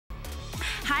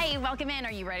Hi, welcome in.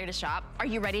 Are you ready to shop? Are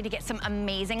you ready to get some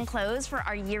amazing clothes for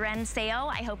our year-end sale?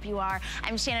 I hope you are.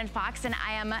 I'm Shannon Fox and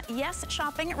I am, yes,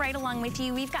 shopping right along with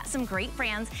you. We've got some great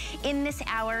brands in this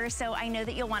hour, so I know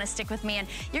that you'll want to stick with me and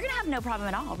you're gonna have no problem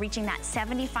at all reaching that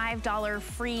 $75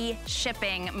 free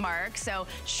shipping mark. So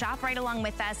shop right along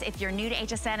with us. If you're new to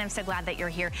HSN, I'm so glad that you're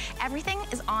here. Everything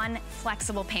is on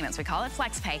flexible payments. We call it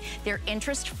FlexPay. They're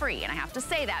interest-free, and I have to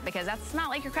say that because that's not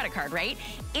like your credit card, right?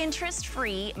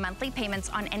 Interest-free monthly payments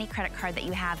on any credit card that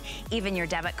you have, even your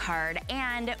debit card.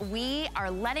 And we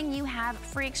are letting you have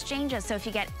free exchanges. So if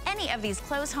you get any of these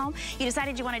clothes home, you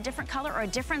decided you want a different color or a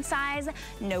different size,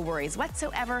 no worries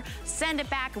whatsoever. Send it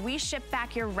back. We ship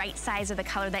back your right size or the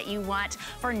color that you want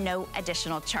for no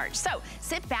additional charge. So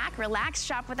sit back, relax,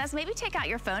 shop with us. Maybe take out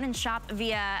your phone and shop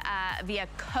via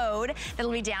code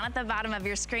that'll be down at the bottom of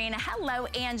your screen. Hello,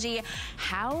 Angie.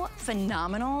 How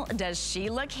phenomenal does she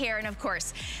look here? And of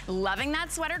course, loving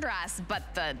that sweater dress, but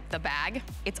the bag,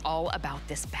 it's all about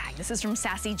this bag. This is from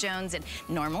Sassy Jones, and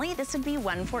normally this would be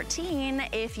 $114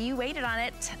 if you waited on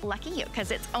it. Lucky you,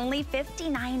 because it's only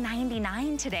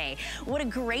 $59.99 today. What a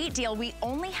great deal. We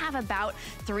only have about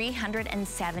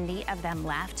 370 of them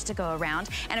left to go around.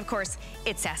 And of course,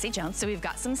 it's Sassy Jones, so we've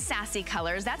got some sassy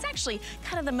colors. That's actually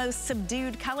kind of the most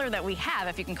subdued color that we have,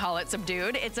 if you can call it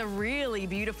subdued. It's a really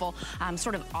beautiful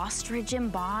sort of ostrich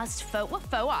embossed faux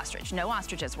ostrich. No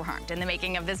ostriches were harmed in the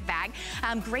making of this bag.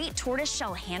 Great tortoise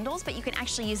shell handles, but you can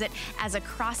actually use it as a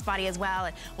crossbody as well.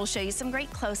 And we'll show you some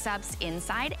great close-ups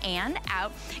inside and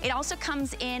out. It also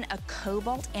comes in a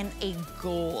cobalt and a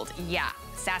gold. Yeah,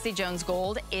 Sassy Jones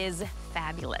Gold is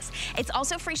fabulous. It's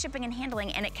also free shipping and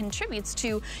handling, and it contributes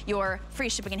to your free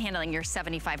shipping and handling, your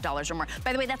 $75 or more.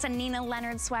 By the way, that's a Nina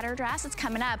Leonard sweater dress. It's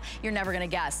coming up. You're never gonna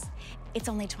guess. It's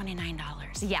only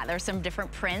 $29. Yeah, there's some different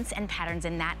prints and patterns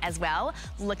in that as well.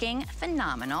 Looking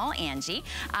phenomenal, Angie.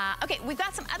 Okay, we've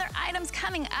got some other items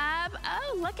coming up.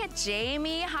 Oh, look at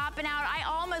Jamie hopping out. I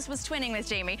almost was twinning with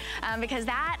Jamie because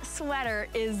that sweater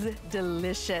is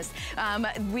delicious.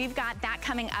 We've got that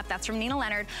coming up. That's from Nina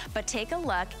Leonard, but take a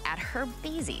look at her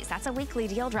beezies. That's a weekly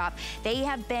deal drop. They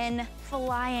have been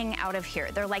flying out of here.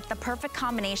 They're like the perfect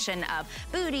combination of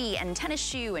booty and tennis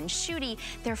shoe and shooty.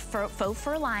 They're faux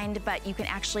fur lined, but you can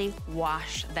actually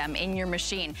wash them in your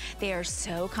machine. They are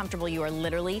so comfortable. You are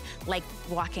literally like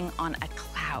walking on a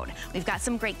cloud. We've got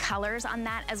some great colors on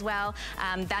that as well.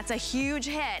 That's a huge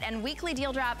hit. And weekly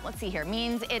deal drop, let's see here,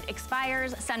 means it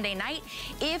expires Sunday night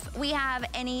if we have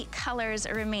any colors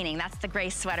remaining. That's the gray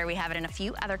sweater. We have it in a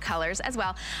few other colors as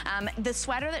well. The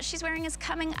sweater that she's wearing is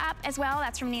coming up as well.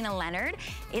 That's from Nina Leonard.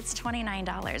 It's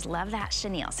 $29. Love that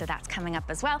chenille. So that's coming up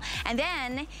as well. And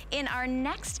then in our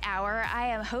next hour,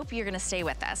 I hope you're going to stay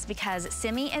with us because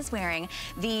Simi is wearing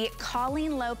the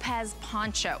Colleen Lopez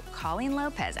poncho. Colleen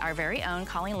Lopez, our very own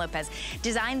Colleen Lopez,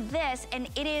 designed this, and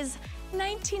it is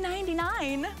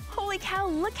 $19.99. Holy cow,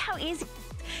 look how easy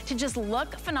to just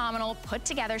look phenomenal, put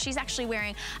together. She's actually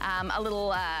wearing a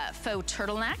little faux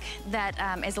turtleneck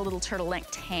that is a little turtleneck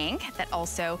tank that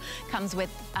also comes with,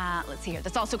 let's see here,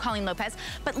 that's also Colleen Lopez.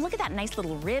 But look at that nice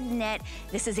little rib knit.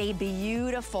 This is a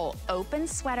beautiful open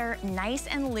sweater, nice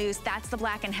and loose. That's the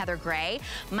black and heather gray.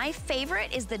 My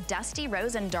favorite is the dusty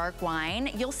rose and dark wine.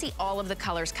 You'll see all of the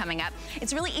colors coming up.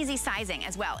 It's really easy sizing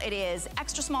as well. It is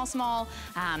extra small,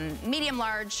 medium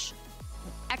large,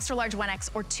 extra large 1X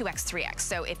or 2X, 3X.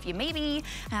 So if you maybe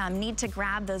need to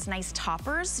grab those nice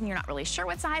toppers and you're not really sure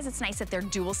what size, it's nice that they're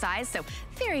dual size. So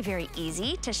very, very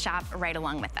easy to shop right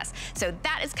along with us. So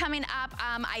that is coming up.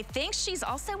 I think she's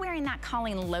also wearing that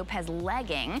Colleen Lopez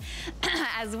legging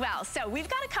as well. So we've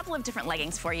got a couple of different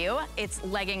leggings for you. It's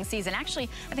legging season. Actually,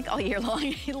 I think all year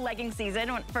long, legging season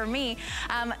for me.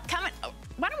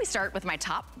 Why don't we start with my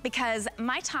top? Because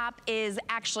my top is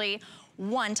actually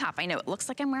one top. I know it looks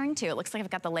like I'm wearing two. It looks like I've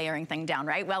got the layering thing down,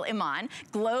 right? Well, Iman,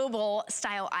 global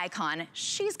style icon,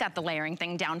 she's got the layering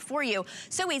thing down for you.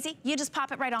 So easy. You just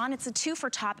pop it right on. It's a 2 for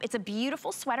top. It's a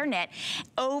beautiful sweater knit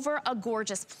over a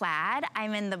gorgeous plaid.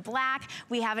 I'm in the black.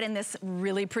 We have it in this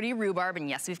really pretty rhubarb. And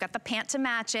yes, we've got the pant to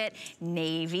match it,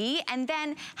 navy. And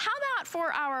then how about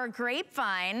for our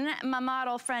grapevine, my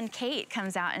model friend Kate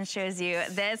comes out and shows you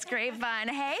this grapevine.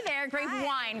 Hey there,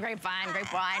 grapevine.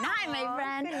 Hi, my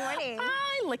friend. Good morning.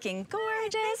 Hi, looking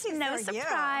gorgeous. No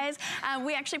surprise.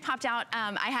 We actually popped out.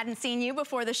 I hadn't seen you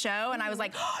before the show, and I was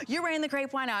like, oh, you're wearing the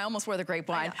grape wine. I almost wore the grape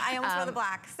wine. I almost wore the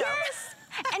black. So. Yes.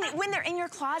 And when they're in your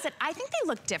closet, I think they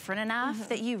look different enough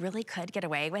that you really could get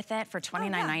away with it for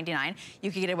 $29.99.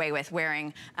 You could get away with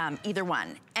wearing either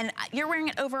one. And you're wearing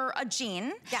it over a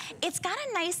jean. Yeah. It's got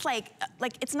a nice like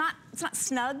it's not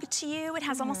snug to you. It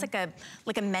has almost like a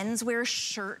menswear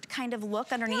shirt kind of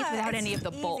look underneath without any of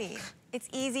the bulk. It's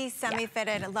easy,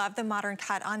 semi-fitted. I love the modern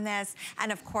cut on this.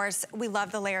 And of course, we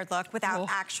love the layered look without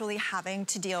actually having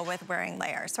to deal with wearing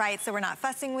layers, right? So we're not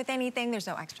fussing with anything. There's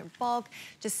no extra bulk,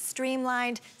 just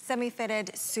streamlined,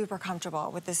 semi-fitted, super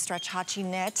comfortable with this stretch hachi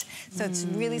knit. So it's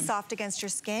really soft against your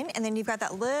skin. And then you've got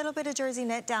that little bit of jersey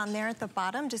knit down there at the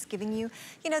bottom, just giving you,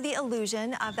 you know, the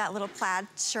illusion of that little plaid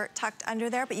shirt tucked under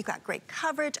there. But you've got great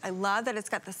coverage. I love that it's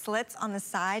got the slits on the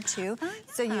side too.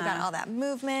 So you've got all that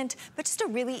movement, but just a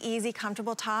really easy,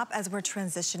 comfortable top as we're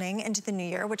transitioning into the new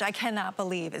year, which I cannot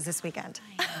believe is this weekend.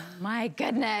 My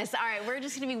goodness. All right, we're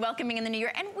just gonna be welcoming in the new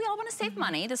year, and we all wanna save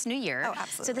money this new year. Oh,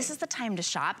 absolutely. So this is the time to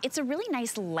shop. It's a really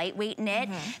nice lightweight knit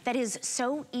that is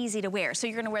so easy to wear. So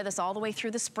you're gonna wear this all the way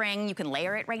through the spring. You can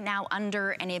layer it right now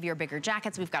under any of your bigger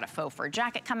jackets. We've got a faux fur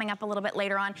jacket coming up a little bit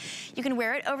later on. You can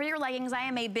wear it over your leggings. I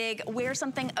am a big wear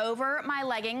something over my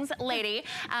leggings lady.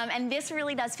 And this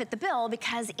really does fit the bill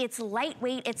because it's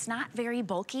lightweight. It's not very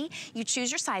bulky. You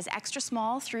choose your size extra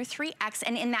small through 3X.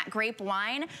 And in that grape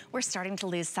wine, we're starting to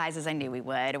lose sizes. I knew we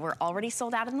would. We're already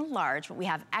sold out in the large, but we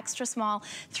have extra small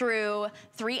through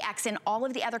 3X in all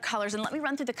of the other colors. And let me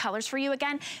run through the colors for you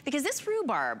again, because this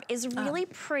rhubarb is really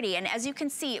pretty. And as you can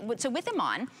see, so with them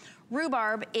on,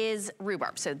 rhubarb is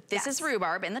rhubarb. So this is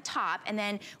rhubarb in the top, and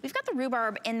then we've got the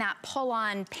rhubarb in that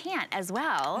pull-on pant as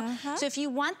well. So if you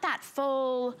want that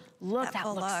full look, that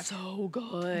looks so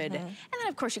good. And then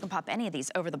of course you can pop any of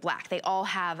these over the black. They all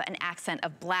have an accent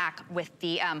of black with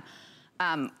the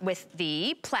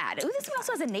plaid. Ooh, this one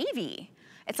also has a navy.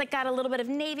 It's like got a little bit of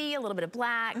navy, a little bit of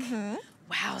black.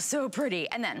 Wow, so pretty.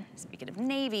 And then, speaking of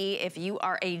navy, if you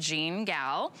are a jean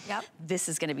gal, this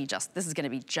is gonna be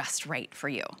just right for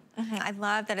you. I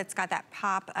love that it's got that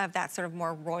pop of that sort of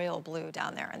more royal blue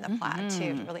down there in the plaid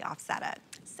too, to really offset it.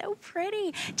 So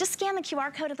pretty. Just scan the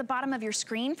QR code at the bottom of your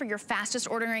screen for your fastest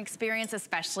ordering experience,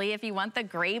 especially if you want the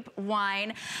grape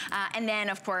wine. And then,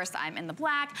 of course, I'm in the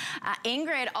black.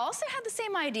 Ingrid also had the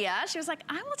same idea. She was like,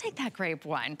 I will take that grape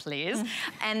wine, please.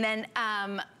 And then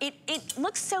it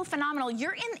looks so phenomenal.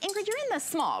 Ingrid, you're in the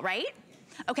small, right?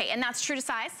 Okay, and that's true to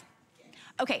size?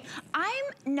 Okay, I'm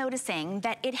noticing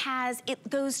that it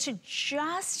goes to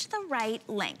just the right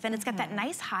length, and it's got that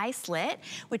nice high slit,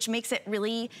 which makes it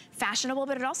really fashionable,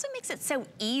 but it also makes it so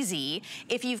easy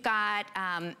if you've got,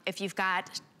 if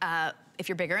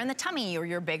you're bigger in the tummy, or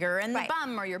you're bigger in the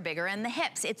bum, or you're bigger in the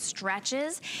hips. It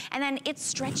stretches, and then it's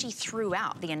stretchy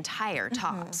throughout the entire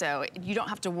top. So you don't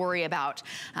have to worry about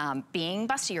being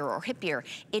bustier or hippier.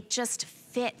 It just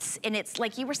fits, and it's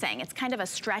like you were saying, it's kind of a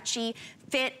stretchy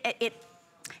fit.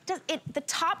 The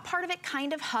top part of it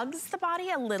kind of hugs the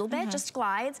body a little bit, just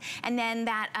glides, and then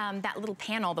that little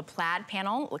panel, the plaid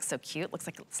panel, looks so cute, looks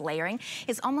like it's layering,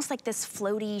 is almost like this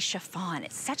floaty chiffon.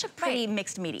 It's such a pretty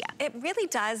mixed media. It really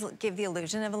does give the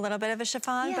illusion of a little bit of a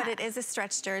chiffon, but it is a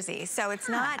stretch jersey, so it's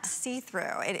not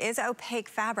see-through. It is opaque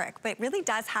fabric, but it really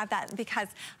does have that, because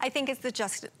I think it's the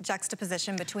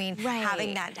juxtaposition between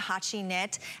having that hachi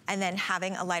knit and then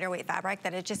having a lighter weight fabric,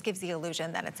 that it just gives the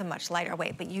illusion that it's a much lighter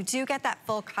weight, but you do get that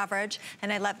full coverage,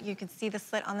 and I love, you can see the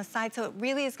slit on the side, so it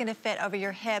really is gonna fit over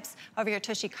your hips, over your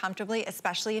tushy comfortably,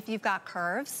 especially if you've got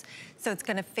curves. So it's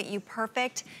gonna fit you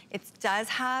perfect. It does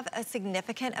have a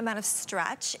significant amount of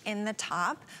stretch in the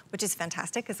top, which is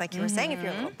fantastic, because like you were saying, if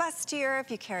you're a little bustier,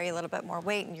 if you carry a little bit more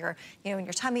weight in your, in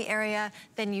your tummy area,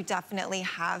 then you definitely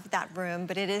have that room,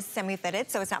 but it is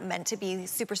semi-fitted, so it's not meant to be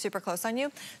super, super close on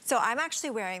you. So I'm actually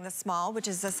wearing the small, which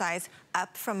is the size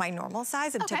up from my normal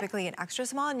size. I'm typically an extra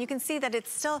small, and you can see that it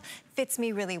still fits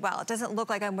me really well. It doesn't look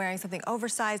like I'm wearing something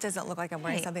oversized, doesn't look like I'm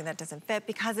wearing something that doesn't fit,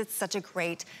 because it's such a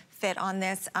great fit on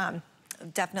this.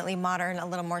 Definitely modern, a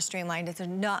little more streamlined. It's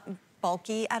not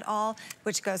bulky at all,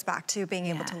 which goes back to being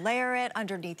able to layer it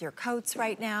underneath your coats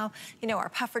right now, you know, our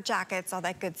puffer jackets, all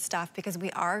that good stuff, because we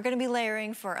are gonna be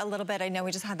layering for a little bit. I know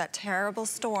we just had that terrible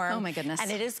storm. Oh my goodness. And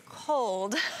it is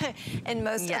cold in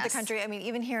most of the country. I mean,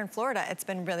 even here in Florida, it's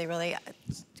been really, really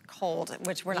cold,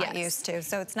 which we're not used to.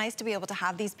 So it's nice to be able to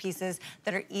have these pieces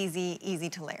that are easy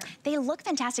to layer. They look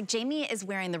fantastic. Jamie is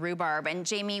wearing the rhubarb, and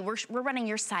Jamie, we're running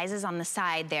your sizes on the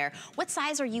side there. What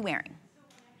size are you wearing?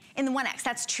 In the 1X,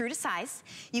 that's true to size.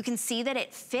 You can see that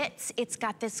it fits. It's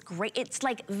got this great, it's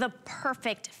like the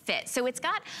perfect fit. So it's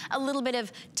got a little bit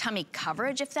of tummy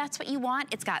coverage if that's what you want.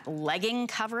 It's got legging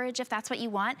coverage if that's what you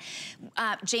want.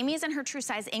 Jamie is in her true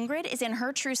size. Ingrid is in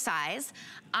her true size.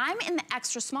 I'm in the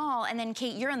extra small, and then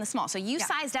Kate, you're in the small. So you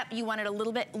sized up, you wanted a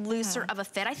little bit looser of a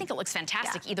fit. I think it looks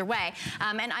fantastic either way.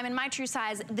 And I'm in my true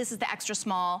size. This is the extra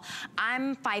small.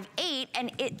 I'm 5'8",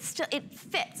 and it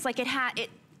fits. Like it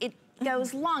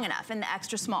goes long enough in the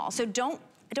extra small. So don't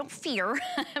don't fear.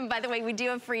 By the way, we do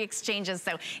have free exchanges,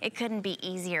 so it couldn't be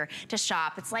easier to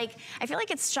shop. It's like, I feel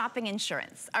like it's shopping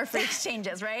insurance, our free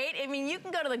exchanges, right? I mean, you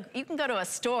can go to a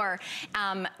store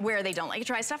where they don't let you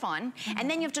try stuff on, and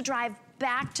then you have to drive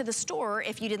back to the store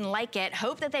if you didn't like it,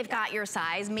 hope that they've got your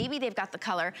size, maybe they've got the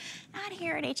color. Not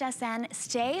here at HSN.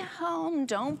 Stay home,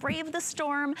 don't brave the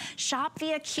storm, shop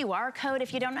via QR code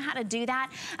if you don't know how to do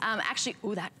that. Actually,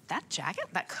 ooh, that jacket,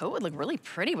 that coat would look really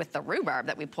pretty with the rhubarb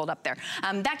that we pulled up there.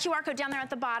 That QR code down there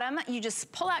at the bottom, you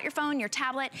just pull out your phone, your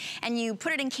tablet, and you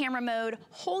put it in camera mode,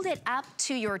 hold it up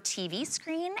to your TV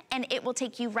screen, and it will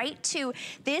take you right to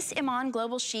this Iman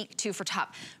Global Chic 2 for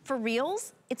Top. For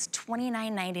reals, it's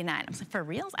 $29.99. I was like, for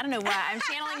reals? I don't know why. I'm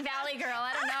channeling Valley Girl.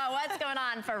 I don't know what's going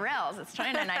on. For reals, it's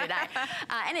 $29.99.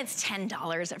 And it's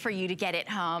 $10 for you to get it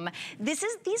home. These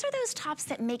are those tops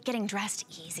that make getting dressed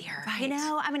easier. Right. You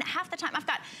know, I mean, half the time I've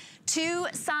got 2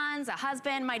 sons, a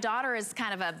husband. My daughter is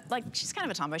kind of she's kind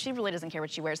of a tomboy. She really doesn't care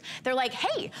what she wears. They're like,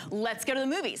 hey, let's go to the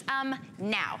movies.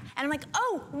 Now. And I'm like,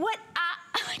 oh, what?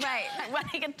 Right. I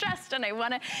want to get dressed and I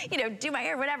want to, you know, do my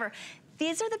hair, whatever.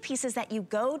 These are the pieces that you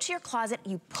go to your closet,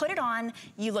 you put it on,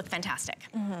 you look fantastic.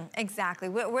 Exactly.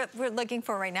 What we're looking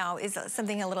for right now is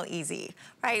something a little easy,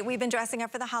 right? We've been dressing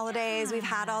up for the holidays. We've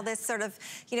had all this sort of,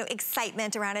 you know,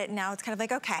 excitement around it. And now it's kind of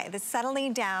like, okay, this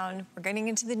settling down. We're getting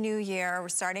into the new year. We're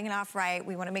starting it off right.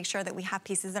 We want to make sure that we have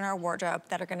pieces in our wardrobe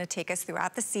that are going to take us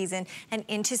throughout the season and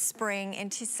into spring,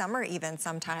 into summer even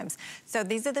sometimes. So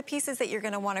these are the pieces that you're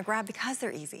going to want to grab because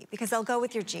they're easy, because they'll go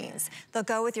with your jeans. They'll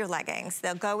go with your leggings.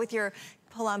 They'll go with your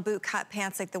pull-on boot cut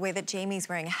pants like the way that Jamie's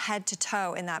wearing, head to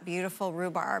toe in that beautiful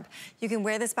rhubarb. You can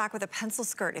wear this back with a pencil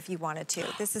skirt if you wanted to.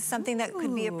 This is something that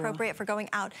could be appropriate for going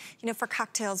out, you know, for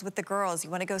cocktails with the girls. You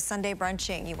want to go Sunday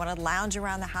brunching. You want to lounge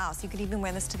around the house. You could even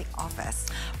wear this to the office.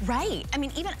 Right. I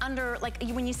mean, even under, like,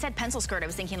 when you said pencil skirt, I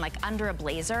was thinking like under a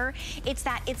blazer.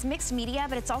 It's mixed media,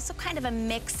 but it's also kind of a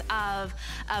mix of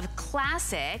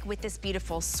classic with this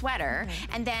beautiful sweater,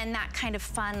 and then that kind of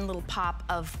fun little pop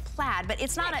of plaid. But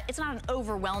it's not an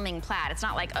overwhelming plaid. It's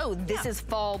not like, oh, this is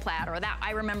fall plaid, or that.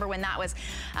 I remember when that was,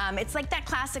 it's like that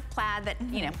classic plaid that,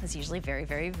 you know, is usually very,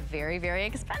 very, very, very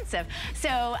expensive.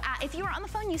 So if you are on the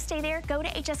phone, you stay there, go to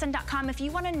hsn.com if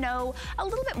you want to know a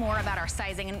little bit more about our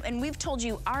sizing. And we've told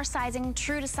you our sizing,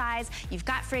 true to size. You've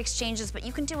got free exchanges, but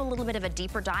you can do a little bit of a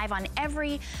deeper dive on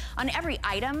every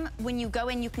item. When you go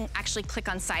in, you can actually click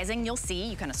on sizing. You'll see,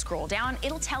 you kind of scroll down.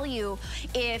 It'll tell you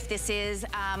if this is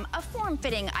a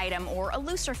form-fitting item or a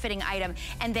looser fitting item.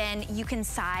 And then you can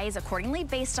size accordingly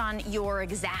based on your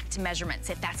exact measurements,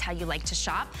 if that's how you like to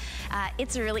shop.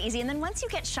 It's really easy. And then once you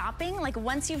get shopping, like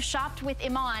once you've shopped with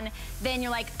Iman, then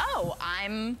you're like, oh,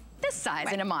 I'm this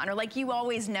size in Iman, or like you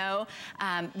always know,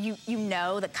 you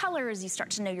know the colors, you start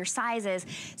to know your sizes.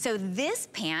 So this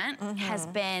pant has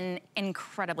been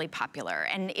incredibly popular,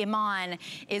 and Iman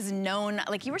is known,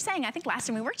 like you were saying, I think last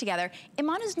time we worked together,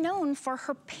 Iman is known for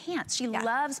her pants. She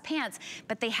loves pants,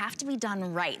 but they have to be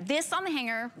done right. This on the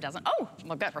hanger doesn't, oh,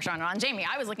 well good, we're showing it on Jamie.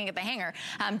 I was looking at the hanger,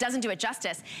 doesn't do it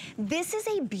justice. This is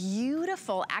a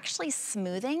beautiful, actually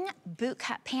smoothing boot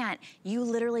cut pant. You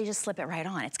literally just slip it right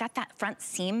on. It's got that front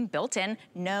seam built in,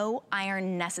 no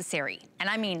iron necessary. And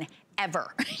I mean,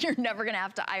 ever. You're never gonna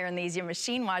have to iron these. Your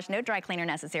machine wash, no dry cleaner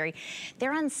necessary.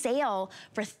 They're on sale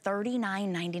for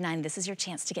 $39.99. This is your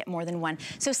chance to get more than one.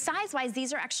 So size-wise,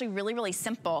 these are actually really, really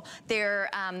simple. They're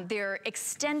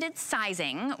extended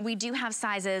sizing. We do have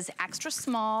sizes extra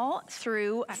small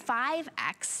through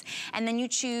 5X, and then you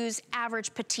choose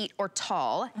average, petite, or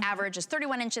tall. Average is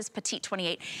 31 inches, petite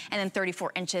 28, and then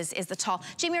 34 inches is the tall.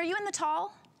 Jamie, are you in the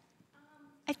tall?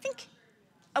 I think.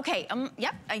 Okay,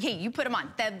 yep, okay, you put them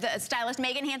on. The stylist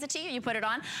Megan hands it to you, you put it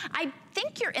on. I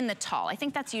think you're in the tall. I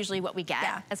think that's usually what we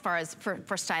get as far as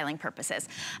for styling purposes.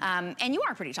 And you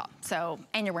are pretty tall, so,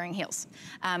 and you're wearing heels.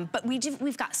 But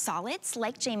we've got solids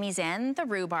like Jamie's in, the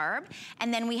rhubarb,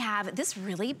 and then we have this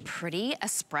really pretty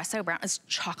espresso brown. It's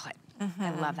chocolate.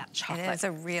 I love that chocolate. It is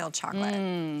a real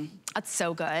chocolate. That's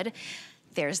so good.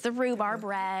 There's the rhubarb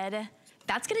red.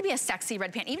 That's gonna be a sexy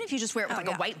red pant, even if you just wear it with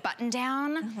like a white button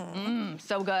down.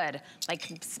 So good,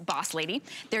 like boss lady.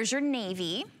 There's your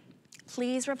navy.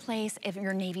 Please replace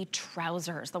your navy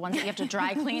trousers, the ones that you have to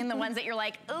dry clean, the ones that you're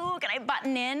like, ooh, can I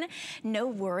button in? No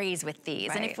worries with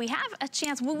these. And if we have a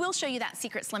chance, we will show you that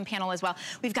secret slim panel as well.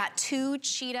 We've got 2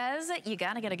 cheetahs. You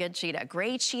gotta get a good cheetah,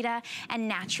 gray cheetah and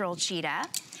natural cheetah.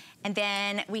 And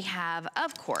then we have,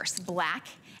 of course, black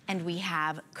and we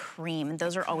have cream.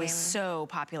 Those are always so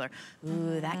popular.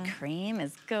 Ooh, that cream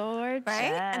is gorgeous.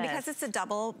 Right? And because it's a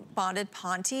double bonded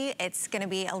ponte, it's gonna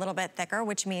be a little bit thicker,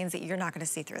 which means that you're not gonna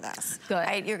see through this. Good.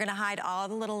 Right? You're gonna hide all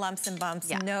the little lumps and bumps,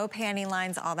 no panty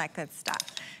lines, all that good stuff.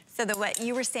 So what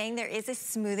you were saying, there is a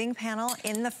smoothing panel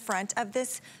in the front of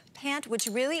this pant, which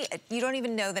really, you don't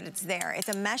even know that it's there. It's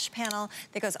a mesh panel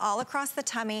that goes all across the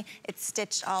tummy. It's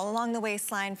stitched all along the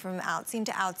waistline from outseam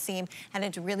to outseam, and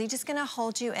it's really just gonna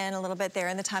hold you in a little bit there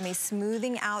in the tummy,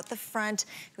 smoothing out the front.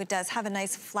 It does have a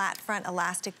nice flat front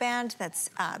elastic band that's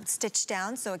stitched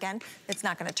down, so again, it's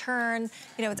not gonna turn.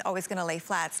 You know, it's always gonna lay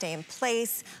flat, stay in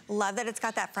place. Love that it's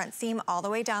got that front seam all the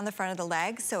way down the front of the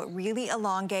leg, so it really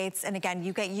elongates, and again,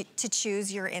 you get to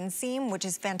choose your inseam, which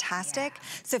is fantastic.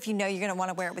 So if you know you're gonna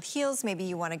wanna wear it with heels, maybe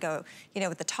you wanna go, you know,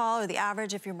 with the tall or the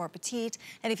average if you're more petite.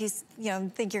 And if you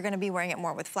think you're gonna be wearing it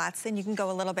more with flats, then you can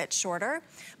go a little bit shorter.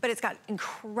 But it's got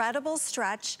incredible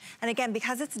stretch. And again,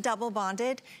 because it's double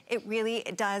bonded,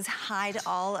 it does hide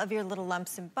all of your little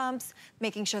lumps and bumps,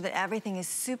 making sure that everything is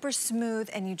super smooth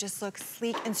and you just look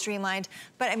sleek and streamlined.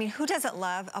 But I mean, who doesn't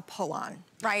love a pull-on?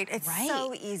 Right? It's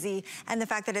so easy. And the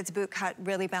fact that it's boot cut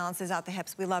really balances out the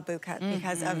hips. We love boot cut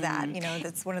because of that. You know,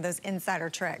 that's one of those insider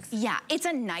tricks. Yeah, it's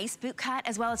a nice boot cut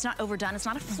as well. It's not overdone. It's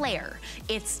not a flare.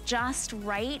 It's just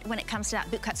right when it comes to that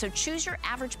boot cut. So choose your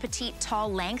average petite,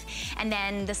 tall length, and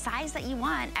then the size that you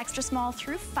want, extra small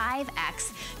through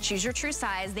 5X. Choose your true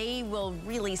size. They will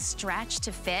really stretch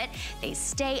to fit. They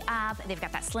stay up. They've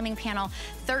got that slimming panel.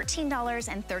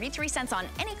 $13.33 on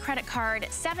any credit card.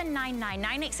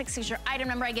 $799-986 is your item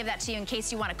number. I give that to you in case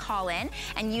you want to call in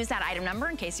and use that item number,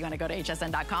 in case you want to go to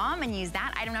hsn.com and use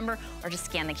that item number, or just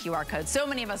scan the QR code. So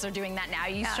many of us are doing that now.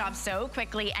 You shop so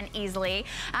quickly and easily.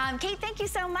 Kate, thank you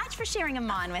so much for sharing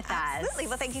Iman with us. Absolutely.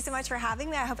 Well, thank you so much for having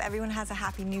me. I hope everyone has a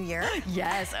happy new year.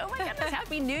 Yes. Oh my goodness.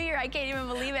 Happy New Year. I can't even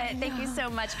believe it. Thank you so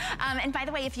much. And by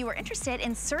the way, if you were interested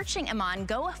in searching Iman,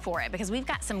 go for it, because we've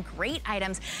got some great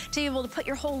items to be able to put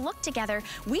your whole look together.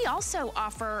 We also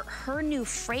offer her new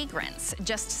fragrance,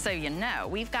 just so you know.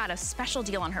 We've got a special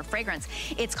deal on her fragrance.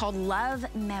 It's called Love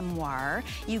Memoir.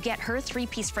 You get her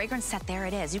 3-piece fragrance set. There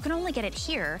it is. You can only get it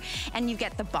here. And you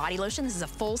get the body lotion. This is a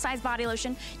full-size body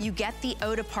lotion. You get the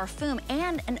eau de parfum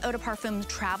and an eau de parfum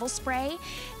travel spray.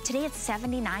 Today it's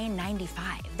 $79.95.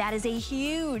 That is a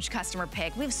huge customer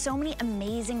pick. We have so many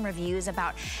amazing reviews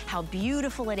about how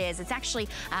beautiful it is. It's actually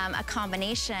a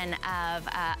combination of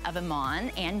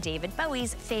Iman and David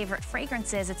Bowie's favorite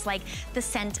fragrances. It's like the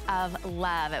scent of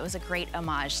love. It was a great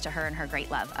homage to her and her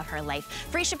great love of her life.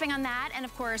 Free shipping on that, and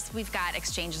of course we've got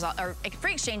exchanges, or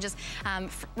free exchanges,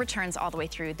 returns all the way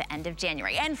through the end of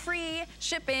January, and free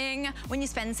shipping when you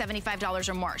spend $75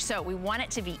 or more. So we want it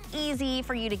to be easy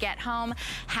for you to get home.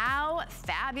 How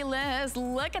fabulous.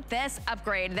 Look at this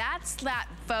upgrade. That's that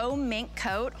faux mink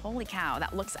coat. Holy cow,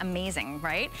 that looks amazing,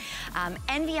 right?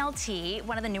 NVLT,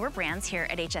 one of the newer brands here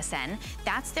at HSN,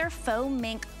 that's their faux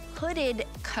mink hooded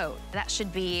coat. That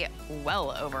should be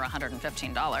well over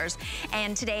 $115.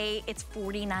 And today it's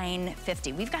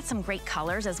 $49.50. We've got some great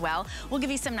colors as well. We'll give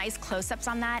you some nice close-ups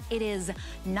on that. It is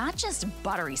not just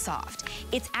buttery soft.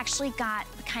 It's actually got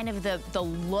kind of the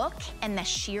look and the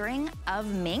shearing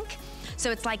of mink.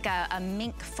 So it's like a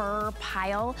mink fur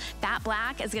pile. That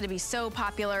black is gonna be so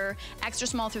popular. Extra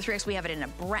small through 3X. We have it in a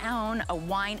brown, a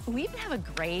wine. We even have a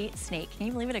gray snake. Can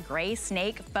you believe it? A gray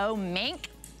snake faux mink.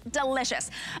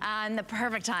 Delicious. And the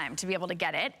perfect time to be able to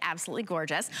get it. Absolutely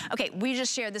gorgeous. Okay, we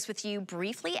just shared this with you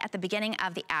briefly at the beginning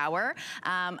of the hour.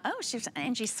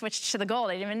 Angie switched to the gold.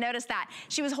 I didn't even notice that.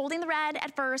 She was holding the red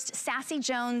at first. Sassy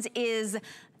Jones is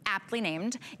aptly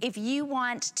named. If you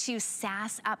want to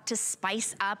sass up, to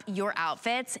spice up your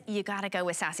outfits, you gotta go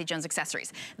with Sassy Jones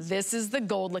accessories. This is the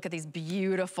gold. Look at these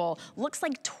beautiful, looks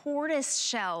like tortoise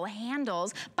shell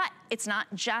handles, but it's not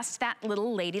just that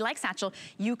little ladylike satchel.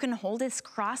 You can hold this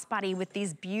crossbody with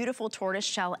these beautiful tortoise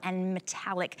shell and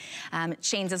metallic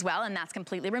chains as well, and that's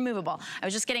completely removable. I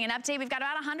was just getting an update. We've got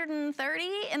about 130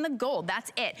 in the gold.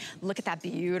 That's it. Look at that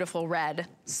beautiful red.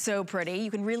 So pretty. You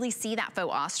can really see that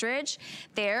faux ostrich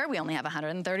there. We only have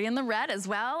 130 in the red as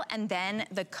well. And then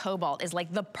the cobalt is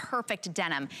like the perfect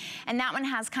denim. And that one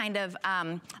has kind of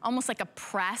almost like a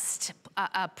pressed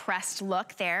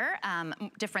look there,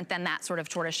 different than that sort of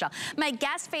tortoise shell. My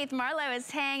guest, Faith Marlowe,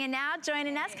 is hanging out,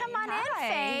 joining us. Come on in,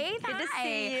 Faith. Good to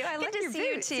see you. I love your boots.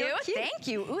 Good to see you too. So Thank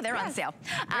you. Ooh, they're on sale.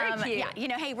 Very cute. Yeah, you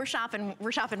know, hey, we're shopping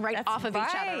right off of each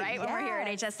other, right? When we're here at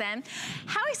HSN.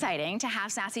 How exciting to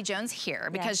have Sassy Jones here,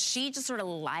 because she just sort of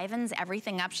livens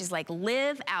everything up. She's like,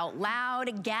 live out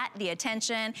loud, get the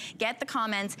attention, get the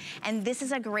comments, and this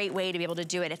is a great way to be able to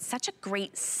do it. It's such a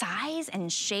great size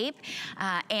and shape,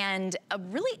 and a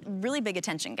really, really big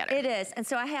attention getter. It is, and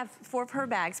so I have 4 of her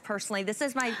bags personally. This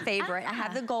is my favorite. I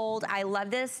have the gold. I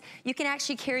love this. You can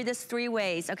actually carry this 3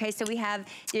 ways, okay? So we have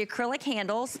the acrylic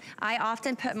handles. I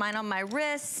often put mine on my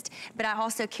wrist, but I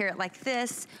also carry it like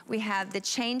this. We have the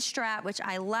chain strap, which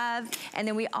I love, and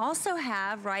then we also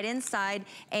have right inside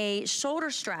a shoulder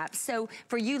strap. So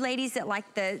for you ladies that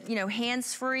like the, you know,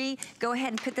 hands-free, go ahead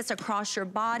and put this across your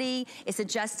body. It's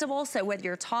adjustable, so whether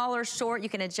you're tall or short, you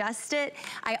can adjust it.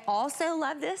 I also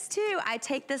love this too. I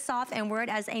take this off and wear it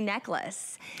as a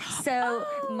necklace. So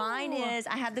mine is,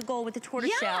 I have the gold with the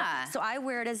tortoise shell. So I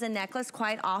wear it as a necklace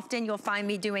quite often. You'll find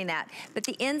me doing that. But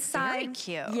the inside, very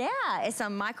cute. Yeah, it's a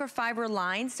microfiber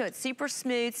line, so it's super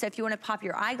smooth. So if you want to pop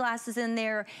your eyeglasses in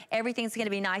there, everything's going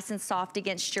to be nice and soft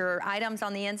against your items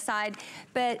on the inside.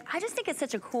 But I just think it's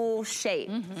such a cool shape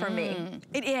for me.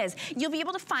 It is. You'll be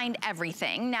able to find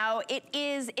everything. Now,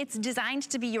 it's designed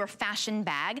to be your fashion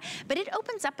bag, but it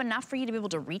opens up enough for you to be able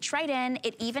to reach right in.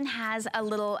 It even has a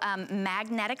little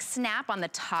magnetic snap on the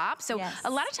top. So a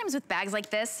lot of times with bags like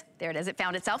this, there it is, it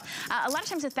found itself. A lot of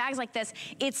times with bags like this,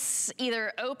 it's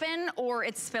either open or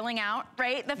it's spilling out,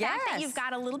 right? The fact that you've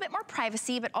got a little bit more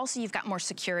privacy, but also you've got more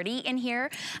security in here.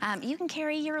 You can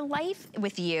carry your life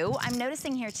with you. I'm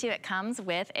noticing here too, it comes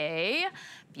with a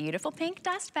beautiful pink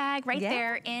dust bag right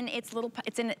there in its little,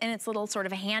 it's in its little sort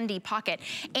of a handy pocket.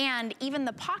 And even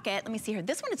the pocket, let me see here,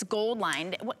 this one is gold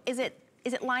lined. What is it?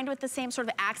 Is it lined with the same sort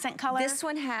of accent color? This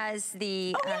one has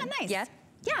the... Oh, yeah, nice.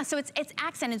 Yeah, so it's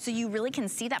accented, so you really can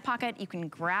see that pocket. You can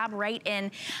grab right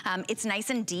in. It's nice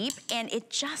and deep, and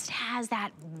it just has that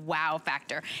wow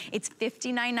factor. It's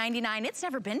 $59.99. It's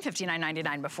never been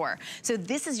 $59.99 before. So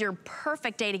this is your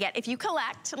perfect day to get. If you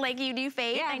collect, like you do,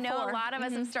 Faith, I know a lot of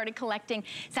us have started collecting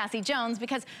Sassy Jones,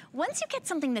 because once you get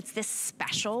something that's this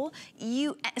special,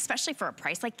 you, especially for a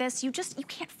price like this, you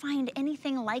can't find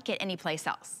anything like it anyplace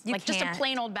else. Just a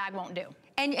plain old bag won't do.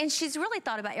 And she's really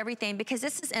thought about everything, because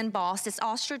this is embossed. It's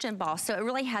ostrich embossed, so it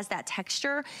really has that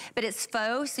texture, but it's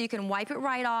faux, so you can wipe it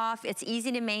right off. It's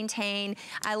easy to maintain.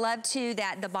 I love too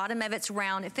that the bottom of it's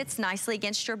round. It fits nicely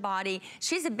against your body.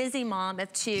 She's a busy mom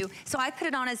of 2, so I put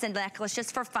it on as a necklace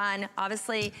just for fun.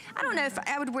 Obviously, I don't know if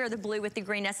I would wear the blue with the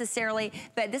green necessarily,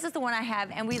 but this is the one I have,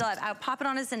 and we love. I'll pop it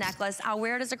on as a necklace. I'll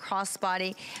wear it as a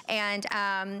crossbody, and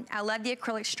I love the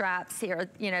acrylic straps here.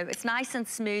 You know, it's nice and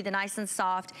smooth and nice and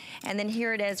soft, and then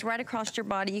here it is, right across your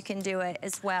body. You can do it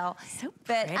as well. So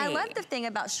pretty. But I love the thing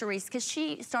about Charisse, because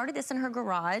she started this in her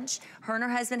garage. Her and her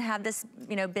husband have this,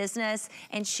 you know, business,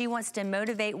 and she wants to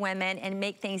motivate women and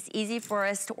make things easy for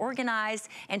us to organize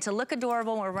and to look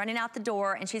adorable when we're running out the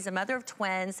door. And she's a mother of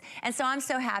twins, and so I'm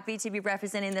so happy to be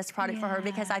representing this product for her,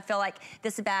 because I feel like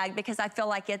this bag, because I feel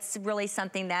like it's really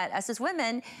something that us as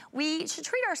women, we should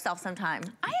treat ourselves sometime.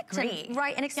 I agree.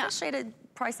 Right, and especially at a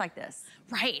price like this.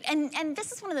 Right, and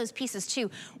this is one of those pieces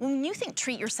too. When you think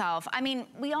treat yourself, I mean,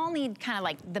 we all need kind of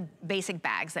like the basic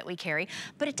bags that we carry,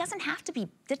 but it doesn't have to be,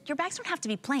 your bags don't have to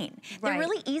be plain. They're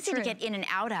really easy to get in and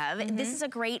out of. This is a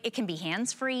great, it can be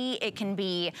hands-free, it can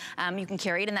be, you can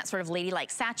carry it in that sort of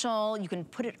ladylike satchel, you can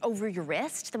put it over your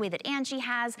wrist the way that Angie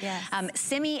has.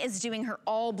 Simi is doing her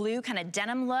all blue kind of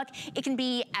denim look. It can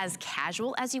be as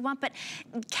casual as you want, but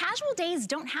casual days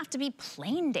don't have to be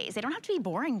plain days. They don't have to be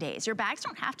boring days. Your bags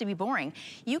don't have to be boring.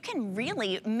 You can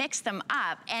really mix them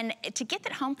up, and to get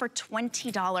that home for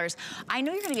 $20, I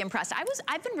know you're gonna be impressed.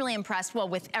 I've been really impressed, well,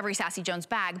 with every Sassy Jones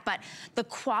bag, but the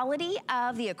quality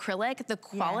of the acrylic, the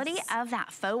quality of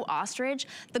that faux ostrich,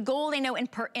 the gold, I know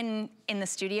in the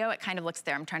studio, it kind of looks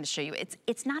there, I'm trying to show you.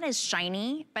 It's not as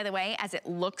shiny, by the way, as it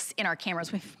looks in our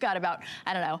cameras. We've got about,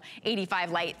 I don't know,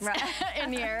 85 lights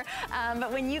in here.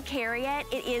 But when you carry it,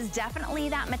 it is definitely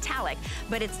that metallic,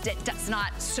 but it's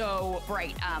not so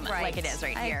bright like it is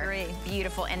right here. I agree.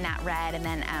 Beautiful in that red, and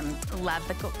then love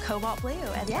the cobalt blue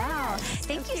as well.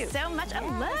 Thank you so much. Oh,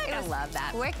 look, I love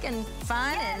that. Quick and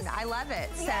fun, and I love it.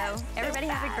 So everybody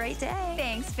have a great day.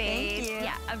 Thanks, Faith. Thank you.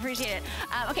 Yeah, appreciate it.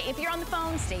 Okay, if you're on the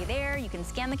phone, stay there. You can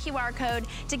scan the QR code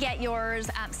to get yours.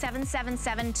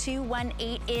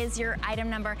 777218 is your item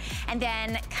number. And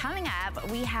then coming up,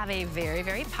 we have a very,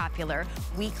 very popular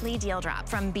weekly deal drop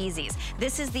from Beezy's.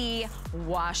 This is the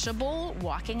washable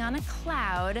Walking on a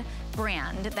Cloud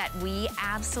brand that we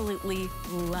absolutely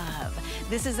love.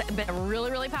 This has been a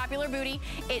really, really popular booty.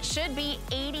 It should be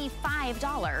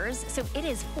 $85, so it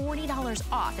is $40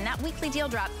 off. And that weekly deal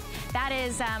drop, That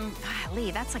is,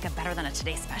 golly, that's like a better than a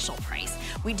Today Special price.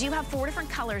 We do have 4 different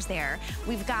colors there.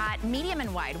 We've got medium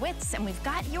and wide widths, and we've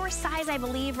got your size, I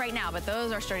believe, right now, but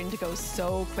those are starting to go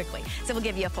so quickly. So we'll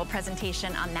give you a full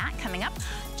presentation on that coming up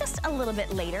just a little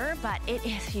bit later, but it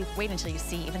is, you wait until you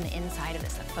see even the inside of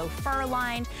this, the faux fur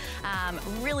lined,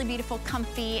 really beautiful,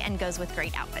 comfy, and goes with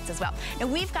great outfits as well. Now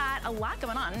we've got a lot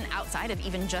going on outside of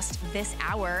even just this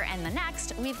hour and the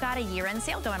next. We've got a year-end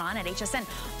sale going on at HSN.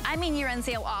 I mean year-end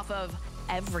sale off of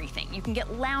everything. You can get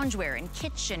loungewear and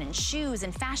kitchen and shoes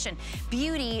and fashion,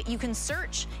 beauty. You can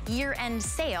search year-end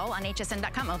sale on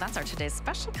hsn.com. Oh, that's our Today's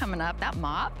Special coming up. That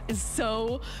mop is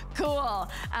so cool. All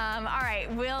right,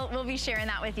 we'll be sharing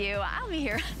that with you. I'll be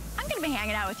here. I'm gonna be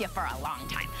hanging out with you for a long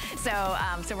time.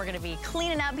 So we're gonna be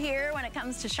cleaning up here when it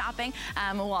comes to shopping.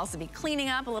 We'll also be cleaning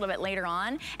up a little bit later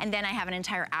on. And then I have an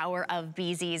entire hour of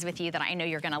BZs with you that I know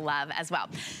you're gonna love as well.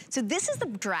 So this is the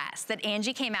dress that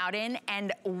Angie came out in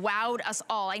and wowed us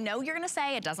all. I know you're gonna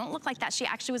say it doesn't look like that. She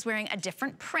actually was wearing a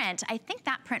different print. I think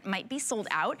that print might be sold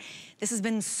out. This has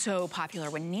been so popular.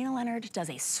 When Nina Leonard does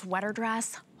a sweater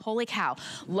dress, holy cow,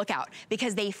 look out,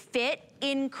 because they fit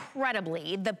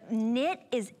incredibly. The knit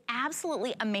is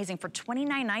absolutely amazing for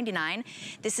 $29.99.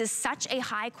 This is such a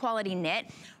high quality knit.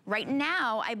 Right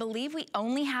now, I believe we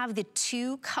only have the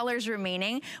 2 colors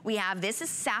remaining. We have, this is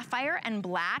sapphire and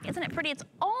black. Isn't it pretty? It's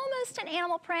almost an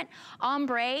animal print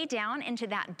ombre down into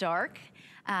that dark,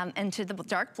 into the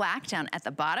dark black down at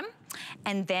the bottom.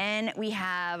 And then we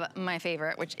have my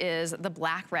favorite, which is the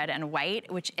black, red, and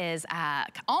white, which is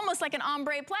almost like an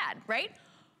ombre plaid, right?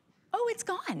 Oh, it's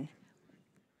gone.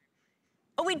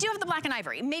 Oh, we do have the black and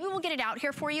ivory. Maybe we'll get it out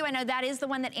here for you. I know that is the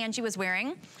one that Angie was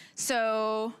wearing.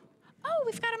 So, oh,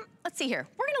 we've got them. Let's see here.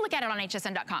 We're gonna look at it on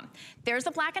hsn.com. There's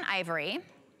the black and ivory,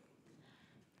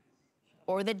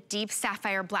 or the deep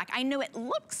sapphire black. I know it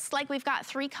looks like we've got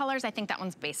 3 colors. I think that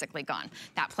one's basically gone,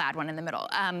 that plaid one in the middle.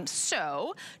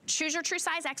 So choose your true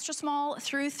size, extra small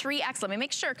through 3X. Let me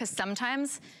make sure, because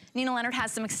sometimes Nina Leonard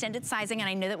has some extended sizing, and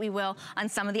I know that we will on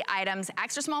some of the items.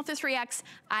 Extra small through 3X.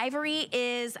 Ivory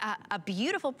is a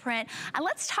beautiful print.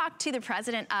 Let's talk to the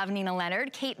president of Nina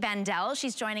Leonard, Kate Bandel.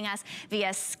 She's joining us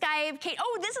via Skype. Kate,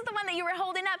 oh, this is the one that you were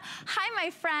holding up. Hi, my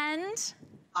friend.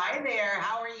 Hi there,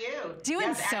 how are you?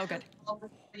 Doing so good.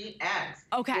 3X.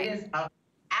 Okay. It is an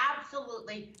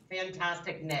absolutely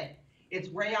fantastic knit. It's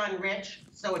rayon rich,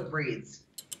 so it breathes.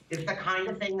 It's the kind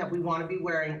of thing that we want to be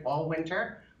wearing all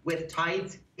winter with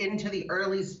tights into the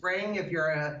early spring. If you're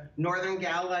a northern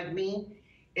gal like me,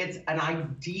 it's an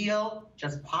ideal,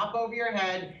 just pop over your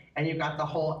head and you've got the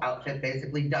whole outfit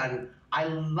basically done. I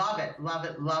love it, love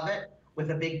it, love it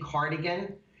with a big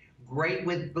cardigan. Great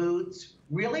with boots,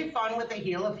 really fun with the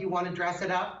heel if you want to dress it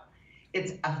up.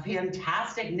 It's a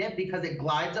fantastic knit because it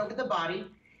glides over the body.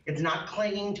 It's not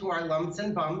clinging to our lumps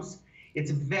and bumps.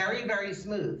 It's very, very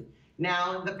smooth.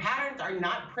 Now, the patterns are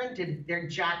not printed, they're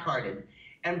jacquarded.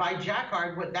 And by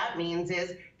jacquard, what that means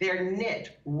is they're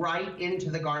knit right into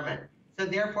the garment. So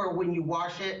therefore, when you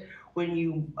wash it, when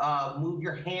you move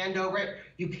your hand over it,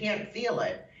 you can't feel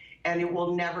it. And it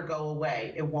will never go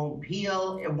away. It won't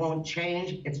peel, it won't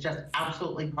change. It's just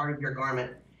absolutely part of your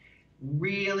garment.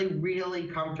 Really, really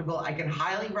comfortable. I can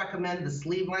highly recommend the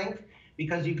sleeve length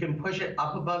because you can push it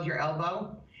up above your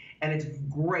elbow, and it's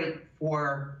great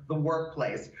for the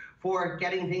workplace, for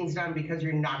getting things done because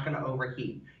you're not gonna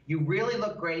overheat. You really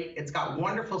look great. It's got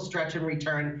wonderful stretch and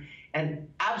return, and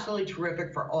absolutely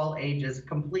terrific for all ages,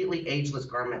 completely ageless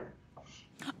garment.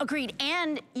 Agreed,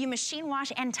 and you machine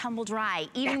wash and tumble dry,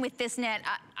 even with this knit.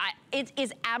 It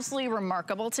is absolutely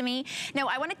remarkable to me. Now,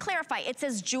 I wanna clarify, it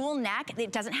says jewel neck.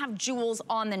 It doesn't have jewels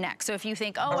on the neck. So if you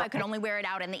think, oh, I could only wear it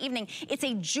out in the evening, it's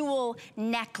a jewel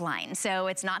neckline. So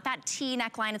it's not that T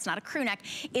neckline, it's not a crew neck,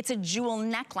 it's a jewel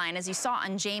neckline, as you saw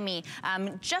on Jamie.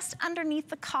 Just underneath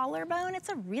the collarbone, it's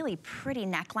a really pretty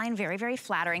neckline, very, very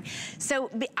flattering. So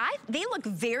they look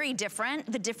very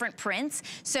different, the different prints.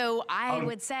 So I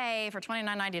would say for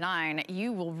 $29.99,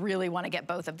 you will really wanna get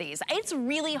both of these. It's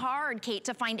really hard, Kate,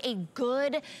 to find a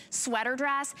good sweater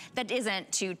dress that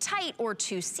isn't too tight or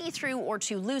too see-through or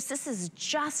too loose. This is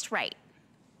just right.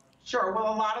 Sure,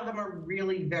 well, a lot of them are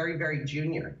really very, very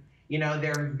junior. You know,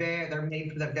 they're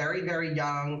made for the very, very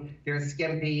young, they're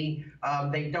skimpy,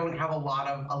 they don't have a lot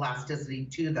of elasticity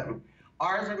to them.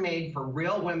 Ours are made for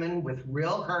real women with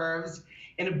real curves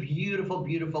in a beautiful,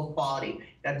 beautiful quality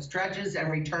that stretches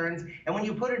and returns. And when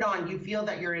you put it on, you feel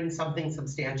that you're in something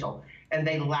substantial, and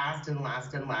they last and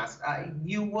last and last.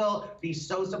 You will be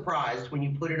so surprised when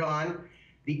you put it on,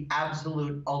 the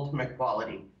absolute ultimate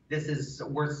quality. This is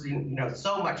worth, you know,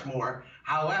 so much more.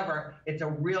 However, it's a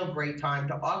real great time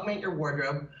to augment your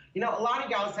wardrobe. You know, a lot of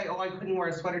gals say, oh, I couldn't wear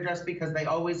a sweater dress because they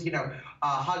always, you know,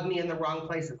 hug me in the wrong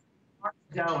places. Ours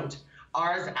don't.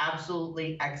 Ours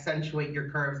absolutely accentuate your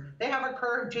curves. They have a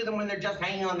curve to them when they're just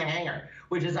hanging on the hanger,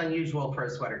 which is unusual for a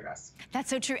sweater dress. That's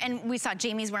so true. And we saw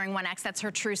Jamie's wearing 1X. That's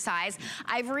her true size.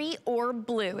 Ivory or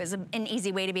blue is an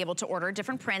easy way to be able to order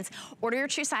different prints. Order your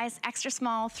true size, extra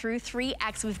small through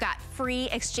 3X. We've got free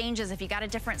exchanges. If you got a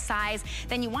different size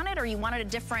than you wanted, or you wanted a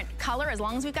different color, as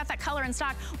long as we've got that color in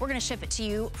stock, we're gonna ship it to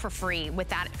you for free with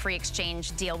that free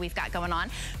exchange deal we've got going on.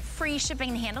 Free shipping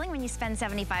and handling when you spend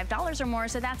 $75 or more.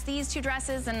 So that's these 2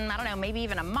 dresses and I don't know, maybe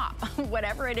even a mop,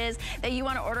 whatever it is that you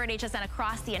want to order at HSN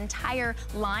across the entire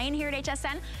line here at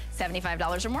HSN.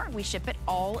 $75 or more, we ship it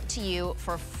all to you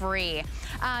for free.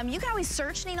 You can always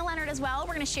search Nina Leonard as well.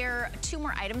 We're going to share 2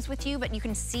 more items with you, but you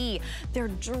can see their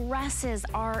dresses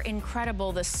are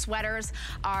incredible. The sweaters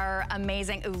are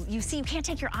amazing. Ooh, you see, you can't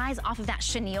take your eyes off of that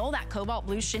chenille, that cobalt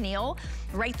blue chenille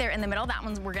right there in the middle. That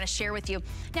one we're going to share with you.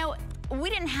 Now, we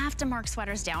didn't have to mark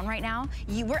sweaters down right now.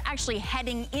 We're actually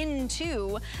heading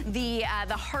into the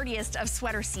hardiest of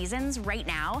sweater seasons right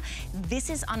now. This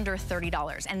is under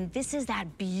 $30, and this is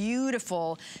that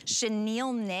beautiful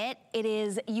chenille knit. It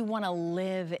is, you wanna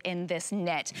live in this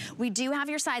knit. We do have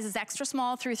your sizes extra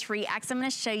small through 3X. I'm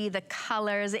gonna show you the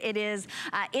colors. It is,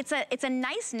 it's a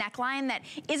nice neckline that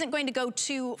isn't going to go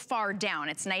too far down.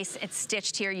 It's nice, it's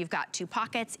stitched here. You've got 2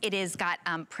 pockets. It is got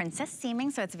princess seaming,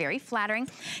 so it's very flattering.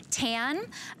 Tan.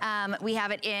 We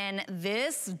have it in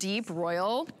this deep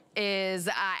royal.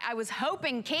 I was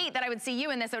hoping, Kate, that I would see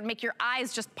you in this. It would make your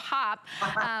eyes just pop,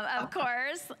 of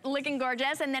course, looking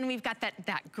gorgeous. And then we've got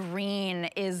that green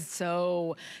is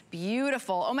so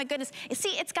beautiful. Oh my goodness.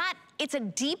 See, it's a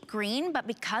deep green, but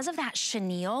because of that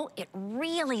chenille, it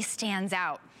really stands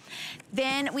out.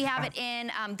 Then we have it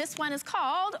in, this one is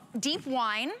called Deep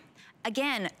Wine.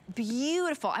 Again,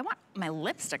 beautiful. I want my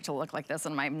lipstick to look like this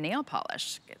and my nail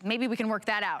polish. Maybe we can work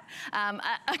that out.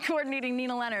 Coordinating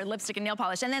Nina Leonard, lipstick and nail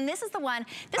polish. And then this is the one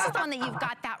that you've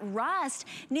got that rust.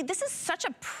 This is such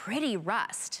a pretty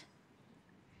rust.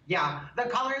 Yeah, the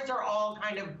colors are all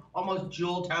kind of almost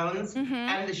jewel tones,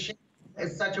 and the shade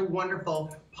is such a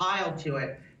wonderful pile to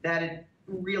it that it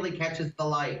really catches the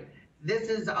light. This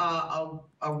is a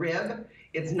rib.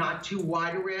 It's not too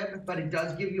wide a rib, but it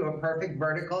does give you a perfect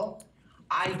vertical.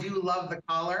 I do love the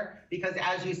collar because,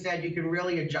 as you said, you can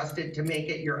really adjust it to make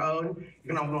it your own. You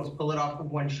can almost pull it off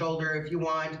of one shoulder if you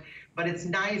want, but it's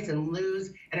nice and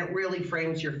loose, and it really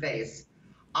frames your face.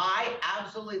 I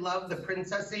absolutely love the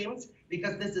princess seams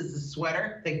because this is a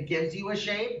sweater that gives you a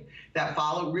shape that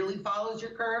really follows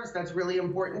your curves. That's really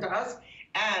important to us,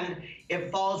 and it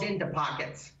falls into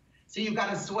pockets. So you've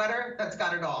got a sweater that's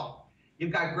got it all.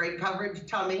 You've got great coverage,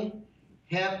 tummy,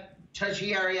 hip,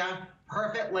 tushy area,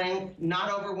 perfect length,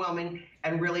 not overwhelming,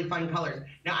 and really fun colors.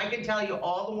 Now, I can tell you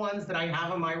all the ones that I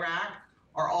have on my rack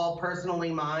are all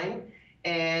personally mine.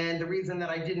 And the reason that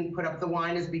I didn't put up the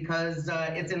wine is because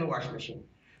it's in the washing machine.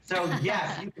 So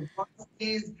yes, you can wash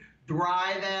these,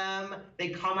 dry them. They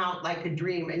come out like a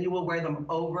dream, and you will wear them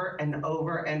over and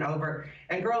over and over.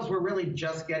 And girls, we're really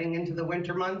just getting into the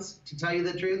winter months, to tell you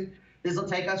the truth. This will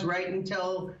take us right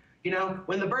until, you know,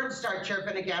 when the birds start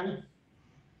chirping again.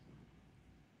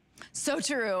 So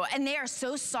true, and they are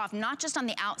so soft, not just on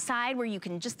the outside where you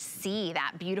can just see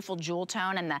that beautiful jewel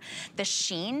tone and the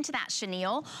sheen to that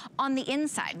chenille on the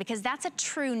inside, because that's a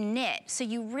true knit, so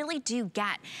you really do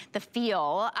get the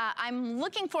feel. I'm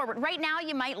looking forward. Right now,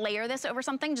 you might layer this over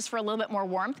something just for a little bit more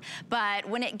warmth, but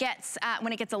when it gets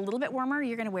a little bit warmer,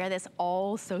 you're gonna wear this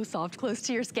all so soft, close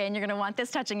to your skin. You're gonna want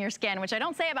this touching your skin, which I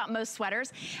don't say about most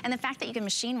sweaters, and the fact that you can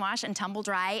machine wash and tumble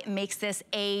dry makes this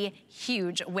a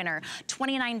huge winner.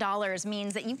 $29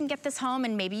 means that you can get this home,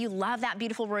 and maybe you love that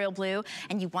beautiful royal blue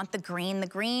and you want the green. The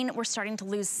green, we're starting to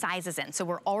lose sizes in. So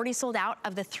we're already sold out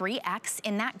of the 3X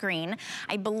in that green.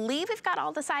 I believe we've got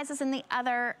all the sizes in the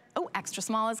other. Oh, extra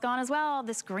small is gone as well.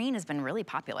 This green has been really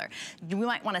popular. You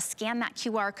might want to scan that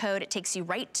QR code. It takes you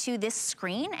right to this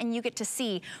screen, and you get to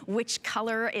see which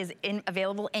color is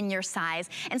available in your size.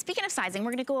 And speaking of sizing,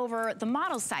 we're going to go over the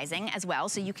model sizing as well,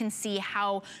 so you can see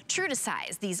how true to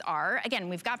size these are. Again,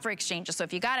 we've got for exchanges, so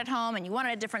if you got it home and you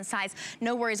wanted a different size,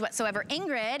 no worries whatsoever.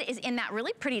 Ingrid is in that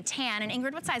really pretty tan. And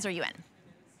Ingrid, what size are you in?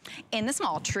 In the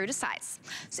small, true to size.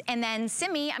 And then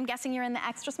Simi, I'm guessing you're in the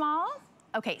extra small?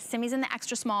 Okay, Simi's in the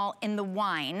extra small in the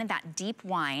wine, that deep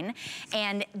wine.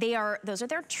 And those are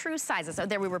their true sizes. So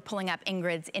there we were pulling up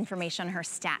Ingrid's information on her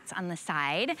stats on the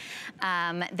side.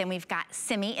 Then we've got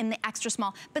Simi in the extra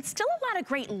small, but still a lot of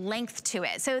great length to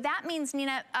it. So that means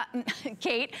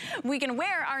Kate, we can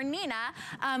wear our Nina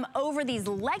over these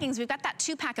leggings. We've got that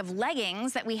 2-pack of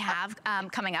leggings that we have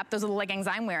coming up. Those are the leggings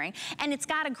I'm wearing. And it's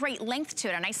got a great length to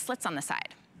it, and nice slits on the side.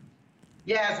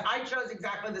 Yes, I chose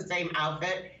exactly the same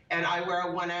outfit, and I wear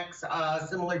a 1X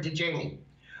similar to Jamie.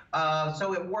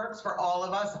 So it works for all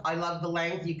of us. I love the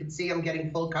length. You can see I'm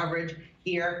getting full coverage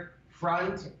here,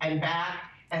 front and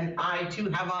back. And I too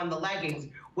have on the leggings,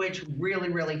 which really,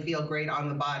 really feel great on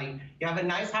the body. You have a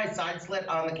nice high side slit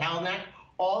on the cowl neck.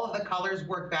 All of the colors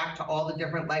work back to all the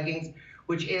different leggings,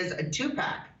 which is a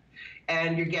 2-pack.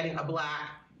 And you're getting a black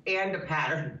and a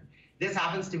pattern. This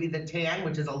happens to be the tan,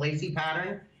 which is a lacy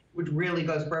pattern, which really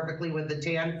goes perfectly with the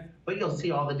tan, but you'll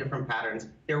see all the different patterns.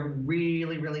 They're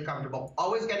really, really comfortable.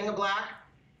 Always getting a black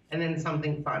and then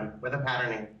something fun with a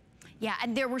patterning. Yeah,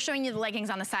 and there we're showing you the leggings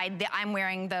on the side. I'm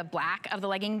wearing the black of the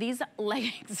legging. These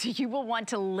leggings, you will want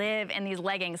to live in these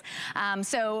leggings.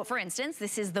 So for instance,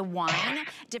 this is the wine,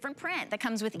 different print that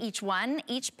comes with each one.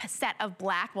 Each set of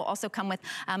black will also come with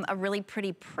a really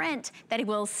pretty print that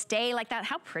will stay like that.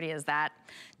 How pretty is that?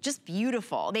 Just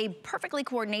beautiful. They perfectly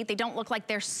coordinate. They don't look like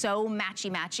they're so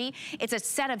matchy-matchy. It's a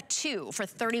set of 2 for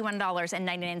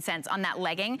 $31.99 on that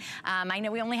legging. I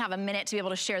know we only have a minute to be able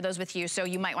to share those with you, so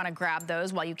you might want to grab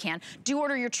those while you can. Do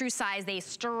order your true size. They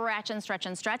stretch and stretch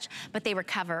and stretch, but they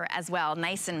recover as well.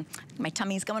 Nice, and my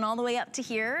tummy's going all the way up to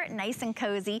here. Nice and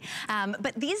cozy.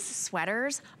 But these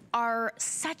sweaters are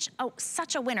such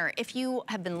a winner. If you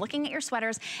have been looking at your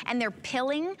sweaters and they're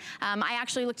pilling, I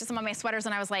actually looked at some of my sweaters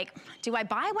and I was like, do I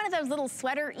buy one of those little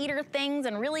sweater eater things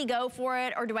and really go for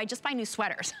it, or do I just buy new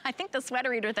sweaters? I think the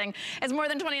sweater eater thing is more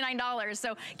than $29.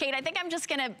 So Kate, I think I'm just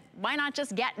gonna, why not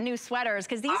just get new sweaters?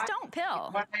 Because these don't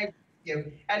pill.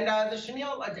 And the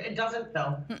chenille, it doesn't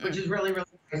pill, which is really, really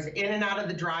nice. In and out of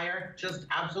the dryer, just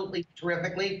absolutely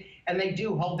terrifically. And they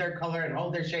do hold their color and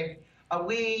hold their shape.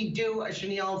 We do a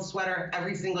chenille sweater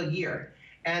every single year.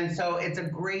 And so it's a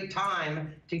great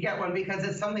time to get one because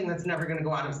it's something that's never going to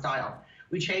go out of style.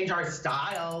 We change our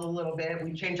style a little bit.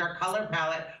 We change our color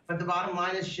palette. But the bottom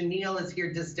line is chenille is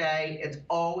here to stay. It's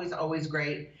always, always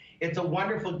great. It's a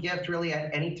wonderful gift really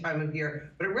at any time of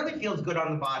year. But it really feels good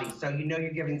on the body. So you know you're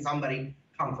giving somebody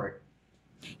comfort.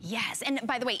 Yes, and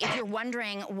by the way, if you're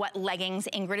wondering what leggings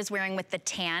Ingrid is wearing with the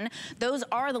tan, those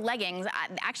are the leggings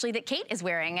actually that Kate is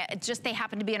wearing. It's just they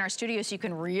happen to be in our studio so you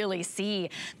can really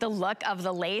see the look of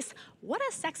the lace. What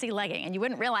a sexy legging, and you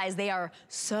wouldn't realize they are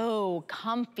so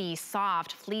comfy,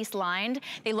 soft, fleece lined.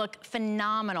 They look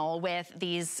phenomenal with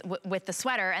these, with the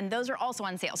sweater, and those are also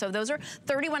on sale. So those are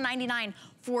 $31.99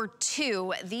 for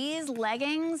 2. These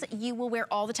leggings you will wear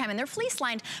all the time, and they're fleece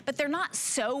lined, but they're not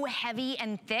so heavy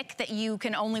and thick that you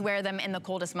can only wear them in the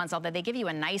coldest months, although they give you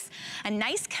a nice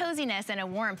coziness and a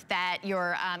warmth that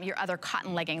your other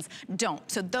cotton leggings don't.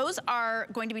 So those are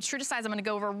going to be true to size. I'm gonna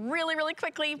go over really, really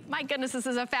quickly. My goodness, this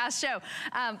is a fast show.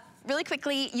 Really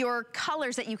quickly, your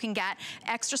colors that you can get,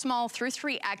 extra small through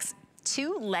 3X.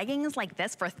 2 leggings like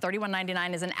this for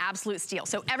 $31.99 is an absolute steal.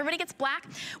 So everybody gets black.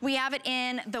 We have it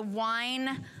in the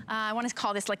wine, I want to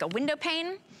call this like a window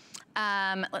pane.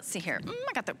 Let's see here.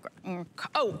 I got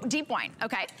the, deep wine.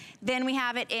 Okay. Then we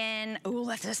have it in,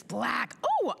 let's this black.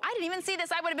 Oh, I didn't even see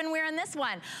this. I would have been wearing this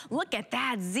one. Look at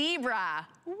that zebra.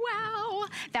 Wow.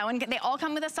 That one, they all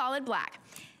come with a solid black.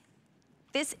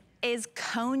 This is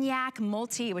cognac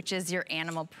multi, which is your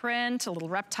animal print, a little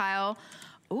reptile.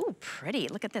 Ooh, pretty.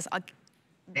 Look at this.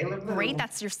 Great.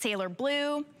 That's your sailor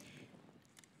blue.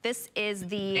 This is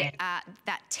the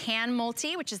that tan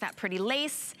multi, which is that pretty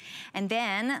lace. And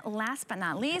then, last but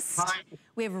not least,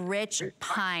 we have rich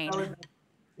pine.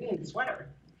 Sweater.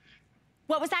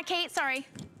 What was that, Kate? Sorry.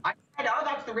 I said, oh,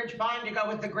 that's the rich pine to go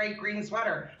with the great green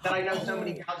sweater that I know so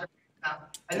many gals are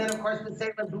about. And then, of course, the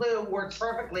sailor blue works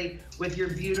perfectly with your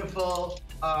beautiful,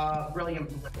 brilliant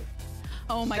blue.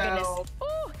 Oh my goodness.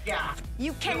 Ooh, yeah.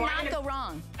 You cannot go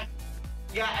wrong.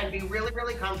 Yeah, and be really,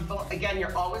 really comfortable. Again,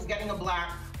 you're always getting a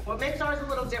black. What makes ours a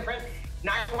little different,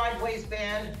 nice wide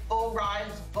waistband, full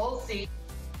rise, full seat,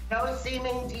 no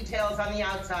seaming details on the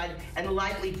outside, and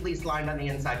lightly fleece lined on the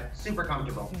inside. Super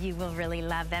comfortable. You will really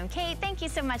love them. Kate, thank you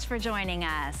so much for joining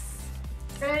us.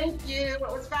 Thank you. It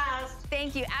was fast.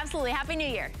 Thank you. Absolutely. Happy New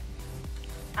Year.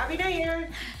 Happy New Year.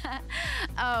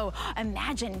 Oh,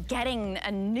 imagine getting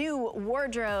a new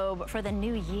wardrobe for the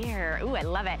new year. Ooh, I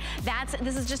love it.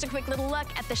 This is just a quick little look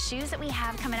at the shoes that we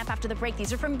have coming up after the break.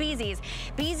 These are from Beezy's.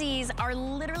 Beezy's are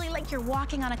literally like you're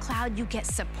walking on a cloud. You get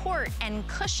support and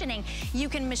cushioning. You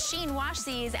can machine wash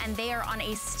these, and they are on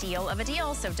a steal of a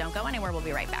deal, so don't go anywhere. We'll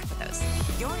be right back with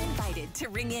those. You're invited to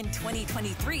ring in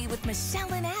 2023 with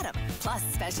Michelle and Adam, plus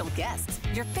special guests,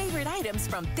 your favorite items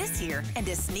from this year, and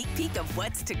a sneak peek of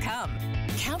what's to come.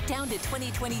 Countdown to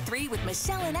 2023 with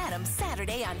Michelle and Adam,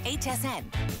 Saturday on HSN.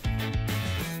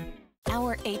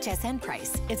 Our HSN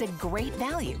price is a great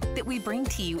value that we bring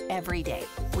to you every day.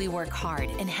 We work hard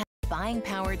and have buying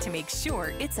power to make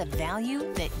sure it's a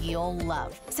value that you'll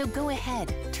love. So go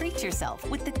ahead, treat yourself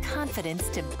with the confidence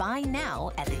to buy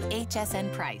now at the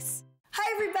HSN price. Hi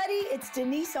everybody, it's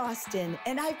Denise Austin,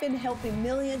 and I've been helping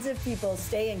millions of people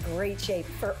stay in great shape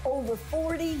for over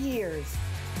 40 years.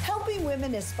 Helping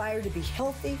women aspire to be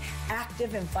healthy,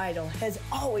 active, and vital has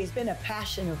always been a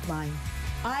passion of mine.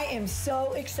 I am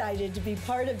so excited to be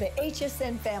part of the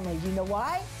HSN family. You know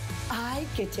why? I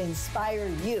get to inspire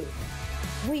you.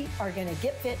 We are gonna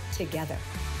get fit together.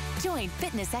 Join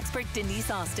fitness expert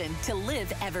Denise Austin to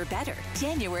live ever better,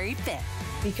 January 5th.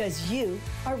 Because you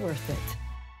are worth it.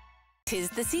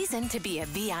 'Tis the season to be a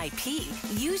VIP.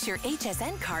 Use your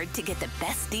HSN card to get the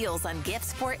best deals on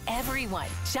gifts for everyone.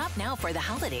 Shop now for the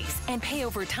holidays and pay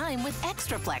over time with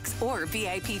Extra Flex or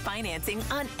VIP financing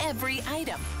on every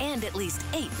item. And at least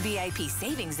 8 VIP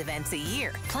savings events a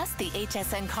year. Plus, the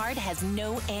HSN card has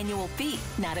no annual fee.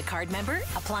 Not a card member?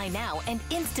 Apply now and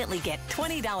instantly get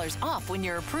 $20 off when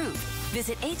you're approved.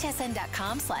 Visit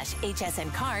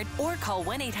hsn.com/HSN card or call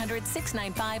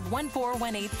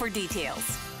 1-800-695-1418 for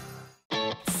details.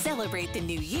 Celebrate the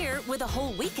new year with a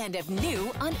whole weekend of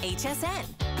new on HSN.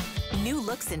 New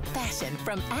looks and fashion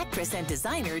from actress and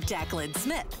designer Jaclyn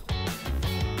Smith.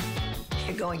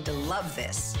 You're going to love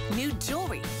this. New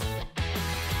jewelry.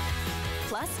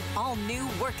 Plus, all new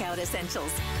workout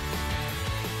essentials,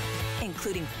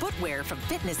 including footwear from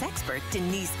fitness expert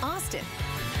Denise Austin.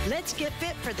 Let's get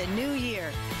fit for the new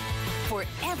year. For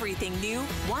everything new,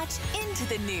 watch Into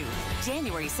the New,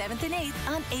 January 7th and 8th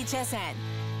on HSN.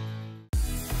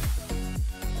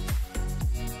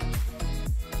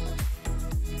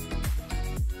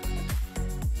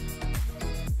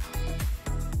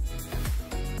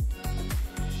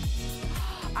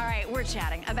 We're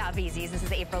chatting about Beezy's. This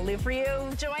is April Lou for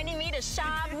you, joining me to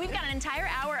shop. We've got an entire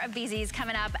hour of Beezy's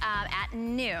coming up at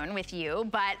noon with you,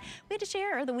 but we had to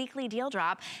share the weekly deal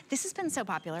drop. This has been so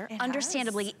popular.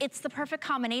 Understandably, it's the perfect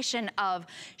combination of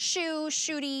shoe,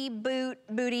 shooty, boot,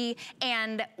 booty,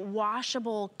 and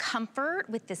washable comfort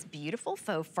with this beautiful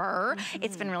faux fur.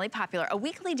 It's been really popular. A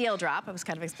weekly deal drop, I was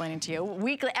kind of explaining to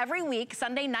you, every week,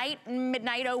 Sunday night,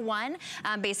 midnight 01,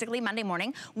 basically Monday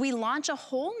morning, we launch a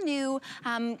whole new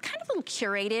kind of little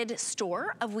curated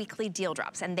store of weekly deal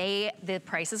drops, and the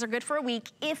prices are good for a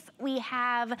week if we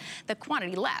have the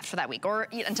quantity left for that week or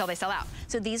until they sell out.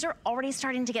 So these are already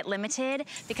starting to get limited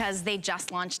because they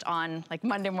just launched on like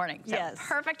Monday morning. So yes.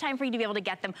 Perfect time for you to be able to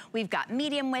get them. We've got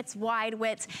medium widths, wide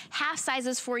widths, half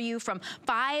sizes for you from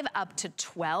 5 up to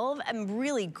 12.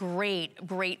 Really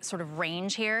great sort of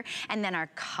range here. And then our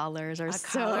colors are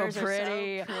so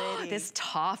pretty. This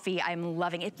toffee, I'm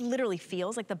loving. It literally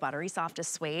feels like the buttery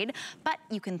softest suede, but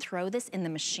you can throw this in the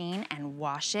machine and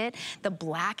wash it. The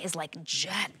black is like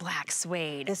jet black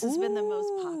suede. This has been the most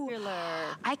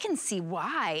popular. I can see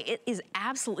why. It is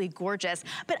absolutely gorgeous.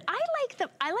 But I like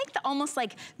the almost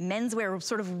like menswear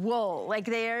sort of wool. Like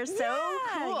they're so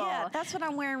cool. Yeah, that's what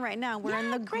I'm wearing right now. We're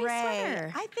in the gray.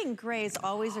 Sweater. I think gray is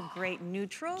always a great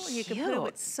neutral. You can put it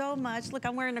with so much. Look,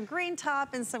 I'm wearing a green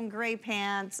top and some gray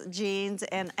pants, jeans,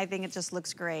 and I think it just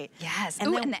looks great. Yes.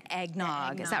 And then the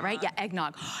eggnog. Is that right? Yeah,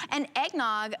 eggnog. And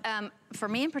eggnog, for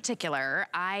me in particular,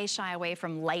 I shy away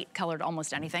from light colored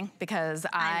almost anything because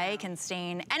I can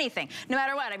stain anything, no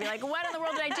matter what. I'd be like, what in the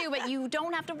world did I do? But you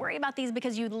don't have to worry about these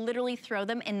because you literally throw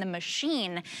them in the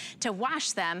machine to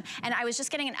wash them. And I was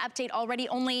just getting an update already.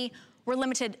 We're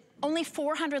limited. Only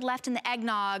 400 left in the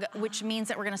eggnog, which means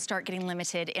that we're gonna start getting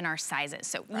limited in our sizes.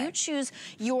 So you choose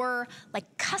your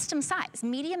like custom size,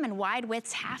 medium and wide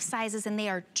widths, half sizes, and they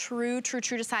are true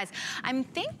to size. I'm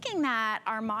thinking that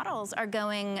our models are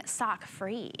going sock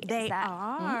free. They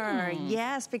are,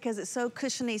 yes, because it's so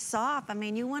cushiony soft. I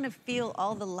mean, you wanna feel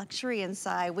all the luxury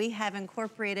inside. We have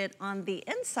incorporated on the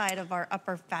inside of our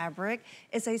upper fabric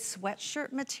is a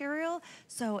sweatshirt material.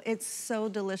 So it's so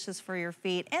delicious for your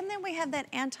feet. And then we have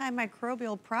that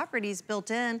antimicrobial properties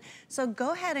built in. So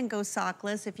go ahead and go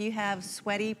sockless if you have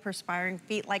sweaty, perspiring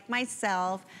feet like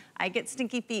myself. I get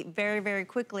stinky feet very, very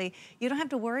quickly. You don't have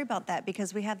to worry about that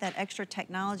because we have that extra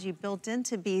technology built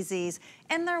into BZs,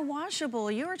 and they're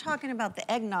washable. You were talking about the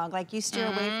eggnog, like you steer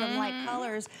away from light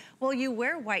colors. Well, you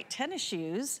wear white tennis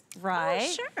shoes,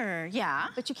 right? Oh, sure, yeah.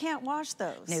 But you can't wash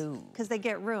those. No. Because they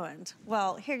get ruined.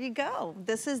 Well, here you go.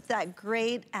 This is that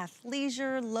great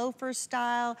athleisure loafer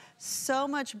style. So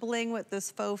much bling with this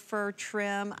faux fur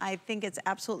trim. I think it's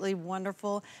absolutely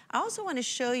wonderful. I also want to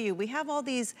show you, we have all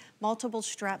these multiple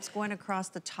straps going across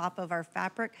the top of our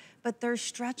fabric, but they're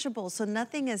stretchable, so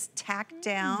nothing is tacked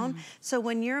down. So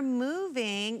when you're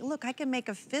moving, look, I can make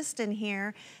a fist in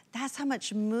here. That's how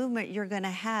much movement you're gonna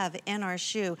have in our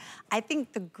shoe. I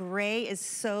think the gray is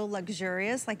so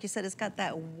luxurious. Like you said, it's got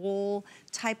that wool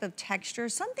type of texture,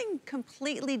 something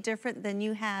completely different than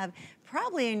you have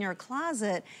probably in your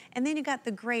closet. And then you got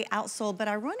the gray outsole, but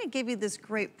I want to give you this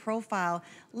great profile.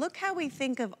 Look how we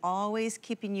think of always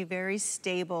keeping you very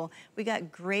stable. We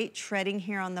got great treading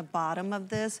here on the bottom of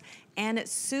this, and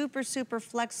it's super, super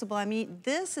flexible. I mean,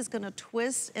 this is gonna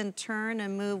twist and turn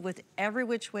and move with every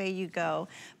which way you go.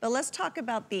 But let's talk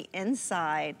about the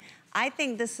inside. I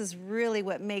think this is really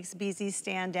what makes BZ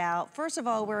stand out. First of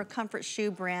all, we're a comfort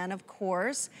shoe brand, of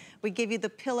course. We give you the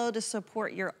pillow to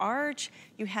support your arch.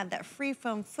 You have that free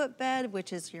foam footbed,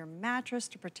 which is your mattress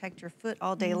to protect your foot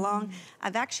all day long.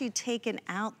 I've actually taken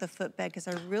out the footbed because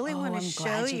I really want to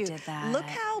show you. Did that. Look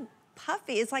how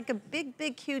puffy. It's like a big,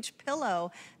 big, huge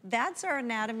pillow. That's our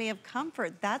anatomy of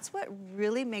comfort. That's what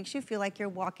really makes you feel like you're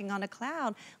walking on a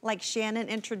cloud, like Shannon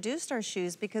introduced our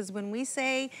shoes, because when we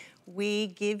say we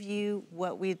give you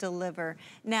what we deliver.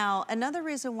 Now, another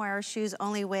reason why our shoes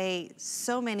only weigh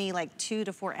so many, like 2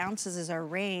 to 4 ounces is our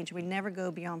range. We never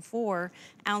go beyond 4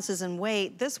 ounces in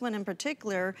weight. This one in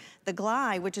particular, the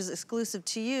Glide, which is exclusive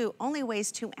to you, only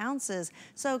weighs 2 ounces.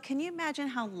 So can you imagine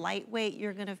how lightweight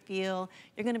you're gonna feel?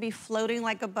 You're gonna be floating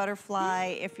like a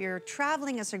butterfly. If you're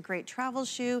traveling, it's a great travel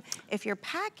shoe. If you're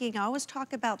packing, I always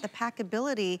talk about the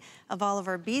packability of all of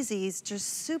our BZs, just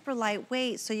super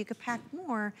lightweight, so you could pack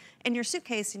more in your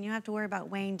suitcase and you don't have to worry about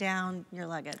weighing down your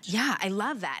luggage. Yeah, I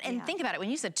love that. And think about it, when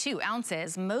you said 2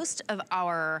 ounces, most of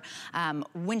our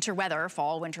winter weather,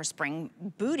 fall, winter, spring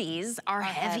booties are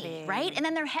heavy, right? And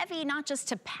then they're heavy not just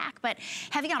to pack, but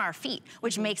heavy on our feet,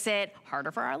 which makes it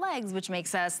harder for our legs, which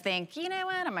makes us think, you know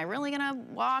what, am I really gonna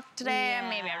walk today?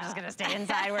 Maybe I'm just gonna stay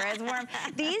inside where it's warm.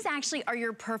 These actually are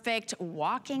your perfect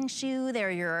walking shoe. They're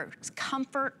your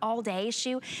comfort all day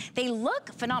shoe. They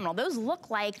look phenomenal. Those look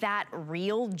like that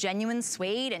real, genuine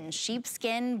suede and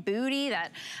sheepskin booty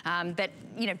that that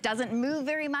you know doesn't move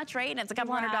very much, right? And it's a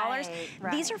couple $100.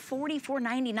 These are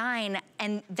 $44.99,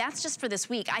 and that's just for this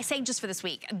week. I say just for this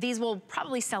week. These will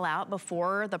probably sell out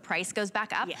before the price goes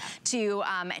back up to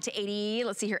 80.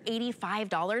 Let's see here,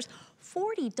 $85.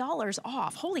 $40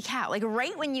 off, holy cow, like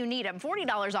right when you need them,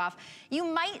 $40 off. You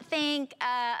might think,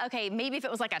 okay, maybe if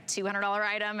it was like a $200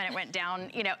 item and it went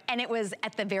down, you know, and it was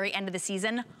at the very end of the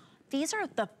season, these are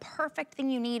the perfect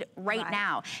thing you need right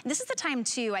now. And this is the time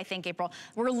too, I think, April,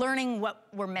 we're learning what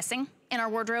we're missing in our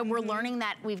wardrobe. We're learning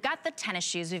that we've got the tennis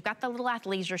shoes, we've got the little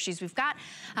athleisure shoes, we've got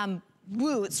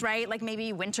boots, right? Like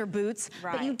maybe winter boots,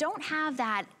 but you don't have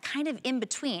that kind of in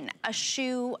between. A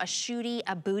shoe, a shootie,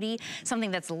 a bootie,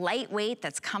 something that's lightweight,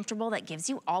 that's comfortable, that gives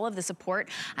you all of the support.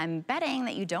 I'm betting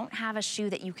that you don't have a shoe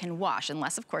that you can wash,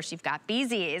 unless of course you've got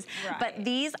BZs, but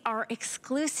these are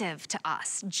exclusive to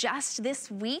us. Just this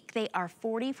week, they are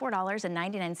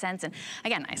 $44.99. And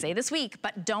again, I say this week,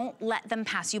 but don't let them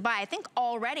pass you by. I think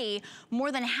already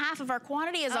more than half of our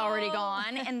quantity is already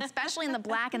gone, and especially in the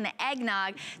black and the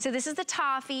eggnog. So this is the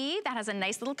toffee that has a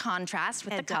nice little contrast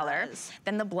with the color.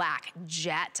 Then the black,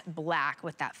 jet black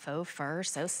with that faux fur,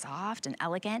 so soft and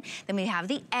elegant. Then we have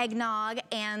the eggnog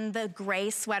and the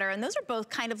gray sweater, and those are both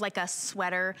kind of like a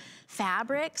sweater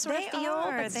fabric sort of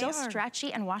feel, but still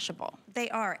stretchy and washable. They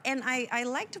are, and I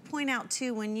like to point out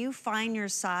too, when you find your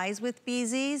size with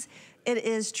BZs, it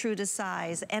is true to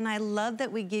size. And I love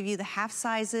that we give you the half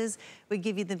sizes, we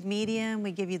give you the medium,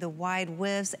 we give you the wide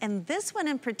widths. And this one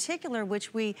in particular,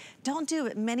 which we don't do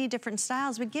at many different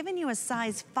styles, we're giving you a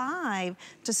size 5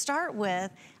 to start with,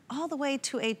 all the way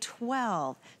to a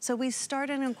 12. So we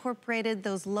started and incorporated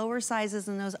those lower sizes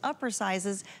and those upper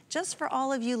sizes just for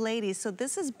all of you ladies. So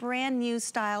this is brand new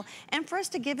style. And for us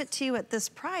to give it to you at this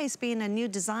price, being a new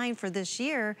design for this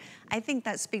year, I think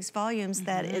that speaks volumes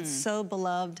that it's so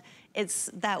beloved It's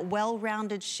that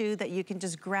well-rounded shoe that you can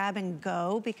just grab and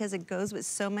go because it goes with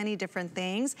so many different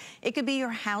things. It could be your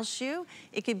house shoe.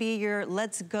 It could be your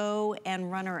let's go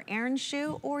and run our errand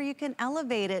shoe, or you can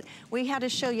elevate it. We had a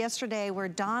show yesterday where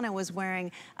Donna was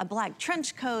wearing a black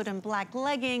trench coat and black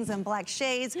leggings and black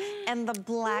shades and the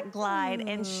black glide,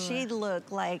 and she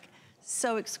looked like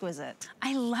so exquisite.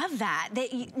 I love that.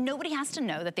 Nobody has to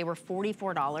know that they were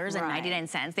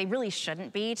 $44.99. They really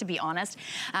shouldn't be, to be honest.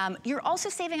 You're also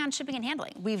saving on shipping and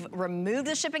handling. We've removed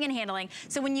the shipping and handling.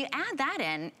 So when you add that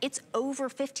in, it's over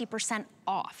 50%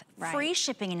 off. Right. Free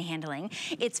shipping and handling.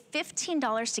 It's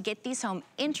 $15 to get these home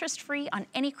interest-free on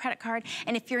any credit card.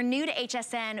 And if you're new to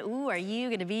HSN, ooh, are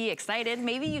you gonna be excited?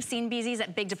 Maybe you've seen BZs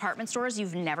at big department stores.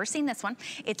 You've never seen this one.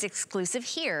 It's exclusive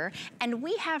here, and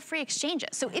we have free exchanges.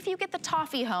 So if you get the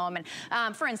toffee home,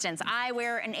 and for instance, I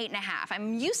wear an 8.5.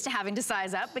 I'm used to having to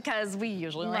size up because we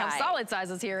usually only have solid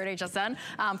sizes here at HSN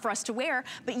for us to wear,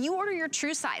 but you order your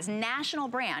true size, national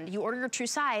brand, you order your true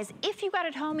size. If you got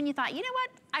it home and you thought, you know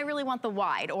what, I really want the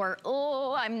wide, or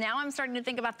oh, I'm starting to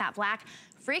think about that black,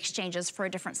 free exchanges for a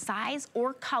different size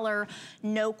or color,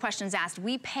 no questions asked.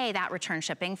 We pay that return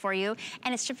shipping for you,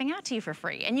 and it's shipping out to you for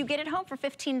free, and you get it home for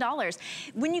 $15.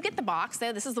 When you get the box,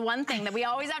 though, this is the one thing that we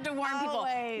always have to warn people.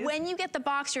 When you get the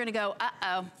box, you're gonna go,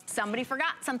 uh-oh, somebody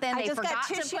forgot something. They forgot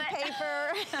to put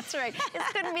paper. That's right. This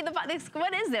couldn't be the box.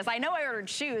 What is this? I know I ordered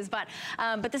shoes, but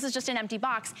this is just an empty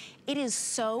box. It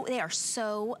is they are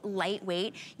so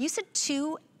lightweight. You said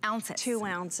 2 ounces. 2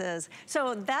 ounces.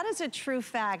 So that is a true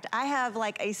fact. I have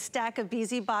like a stack of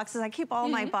BZ boxes. I keep all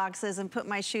my boxes and put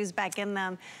my shoes back in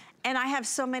them. And I have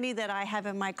so many that I have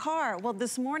in my car. Well,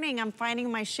 this morning I'm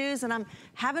finding my shoes and I'm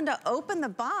having to open the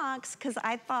box because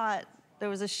I thought there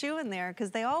was a shoe in there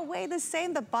because they all weigh the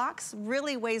same. The box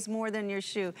really weighs more than your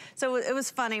shoe. So it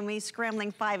was funny, me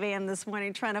scrambling 5 a.m. this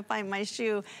morning trying to find my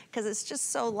shoe because it's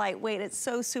just so lightweight. It's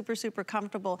so super, super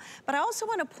comfortable. But I also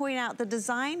want to point out the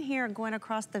design here going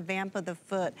across the vamp of the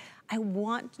foot. I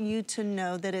want you to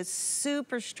know that it's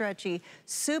super stretchy,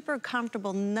 super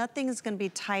comfortable. Nothing is going to be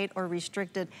tight or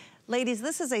restricted. Ladies,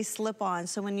 this is a slip-on,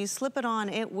 so when you slip it on,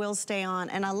 it will stay on.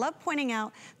 And I love pointing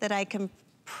out that I can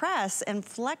press and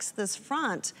flex this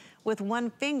front with one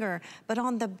finger, but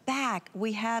on the back,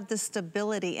 we have the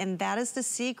stability, and that is the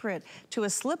secret to a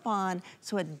slip-on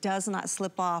so it does not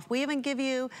slip off. We even give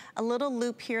you a little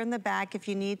loop here in the back if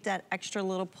you need that extra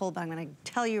little pull, but I'm gonna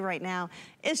tell you right now,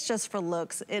 it's just for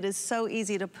looks. It is so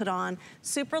easy to put on.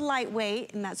 Super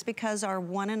lightweight, and that's because our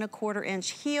 1 1/4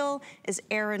 inch heel is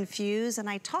air infused, and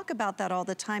I talk about that all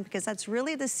the time because that's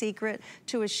really the secret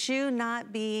to a shoe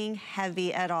not being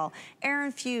heavy at all. Air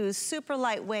infused, super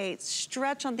lightweight,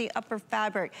 stretch on the upper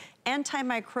fabric,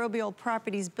 antimicrobial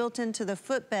properties built into the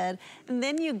footbed, and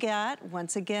then you get,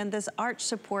 once again, this arch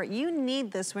support. You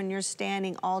need this when you're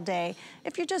standing all day.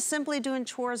 If you're just simply doing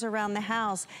chores around the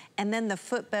house, and then the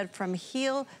footbed from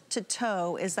heel to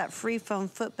toe is that free foam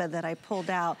footbed that I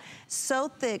pulled out. So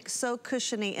thick, so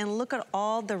cushiony, and look at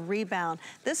all the rebound.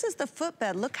 This is the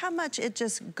footbed. Look how much it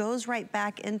just goes right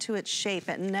back into its shape.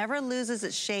 It never loses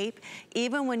its shape,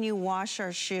 even when you wash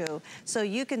our shoe. So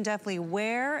you can definitely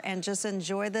wear and just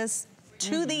enjoy this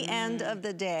to the end of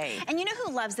the day. And you know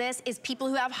who loves this is people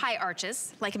who have high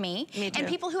arches, like me too. And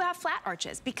people who have flat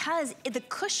arches, because the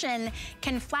cushion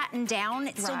can flatten down.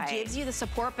 It still gives you the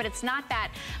support, but it's not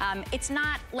that, it's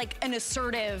not like an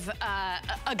assertive,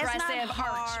 aggressive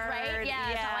arch, right? Yeah,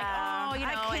 it's not like, oh, you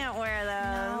know. I can't wear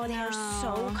those. No, they are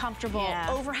so comfortable. Yeah.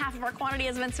 Over half of our quantity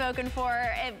has been spoken for.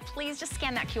 And please just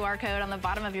scan that QR code on the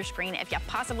bottom of your screen if you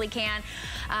possibly can.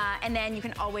 And then you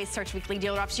can always search weekly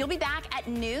deal drops. You'll be back at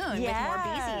noon with more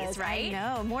BZs, right? I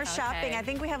know, more shopping. I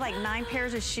think we have like 9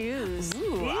 pairs of shoes.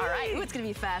 Ooh, all right. Ooh, it's gonna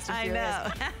be fast and furious.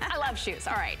 I know. I love shoes.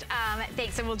 All right.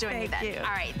 Thanks, and we'll join you then.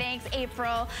 All right, thanks,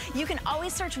 April. You can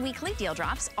always search weekly deal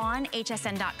drops on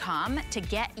hsn.com to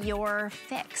get your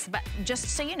fix. But just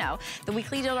so you know, the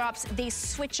weekly deal drops, they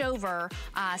switch over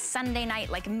Sunday night,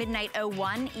 like midnight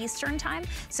 01 Eastern time,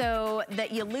 so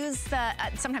that you lose the,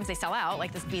 sometimes they sell out,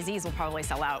 like this BZs will probably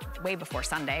sell out way before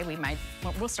Sunday.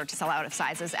 We'll start to sell out of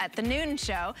sizes at the noon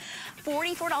show.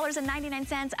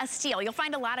 $44.99 a steal. You'll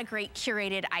find a lot of great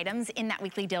curated items in that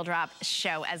weekly deal drop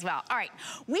show as well. All right,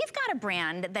 we've got a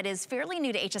brand that is fairly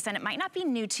new to HSN. It might not be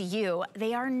new to you.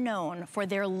 They are known for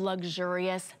their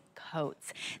luxurious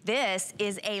coats. This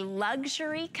is a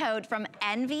luxury coat from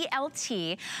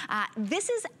NVLT. This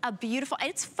is a beautiful,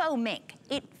 it's faux mink.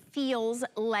 It feels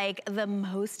like the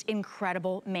most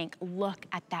incredible mink. Look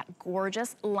at that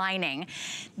gorgeous lining.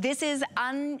 This is,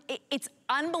 it's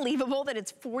unbelievable that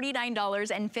it's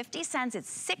 $49.50.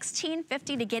 It's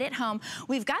 $16.50 to get it home.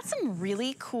 We've got some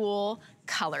really cool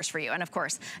colors for you. And of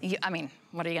course, I mean,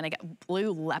 what are you gonna get?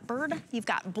 Blue leopard? You've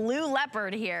got blue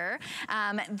leopard here.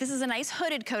 This is a nice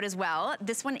hooded coat as well.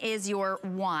 This one is your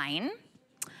wine.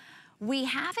 We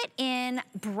have it in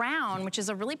brown, which is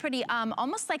a really pretty,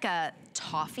 almost like a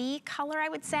toffee color, I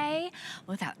would say.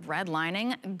 Look at that red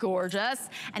lining, gorgeous.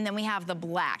 And then we have the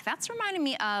black. That's reminding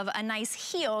me of a nice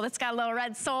heel that's got a little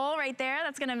red sole right there.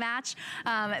 That's gonna match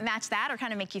that or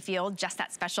kind of make you feel just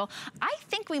that special. I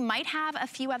think we might have a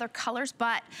few other colors,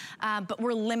 but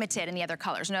we're limited in the other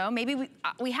colors. No, maybe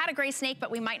we had a gray snake, but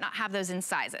we might not have those in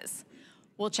sizes.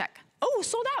 We'll check. Oh,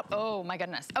 sold out. Oh my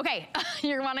goodness. Okay,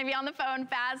 you wanna be on the phone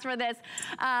fast for this.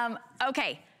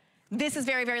 Okay, this is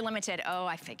very, very limited. Oh,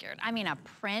 I figured. I mean, a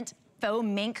print faux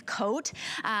mink coat.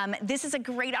 This is a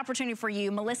great opportunity for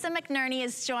you. Melissa McNerney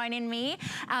is joining me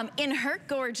in her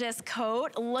gorgeous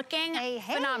coat, looking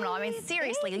phenomenal. I mean,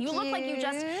 seriously, you look like you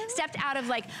just stepped out of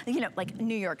like, you know, like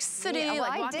New York City. Yeah, well,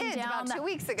 like I did about 2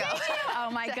 weeks ago. Did you? Oh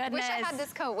my goodness. Wish I had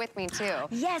this coat with me too.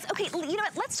 Yes, okay, you know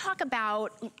what, let's talk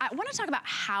about, I wanna talk about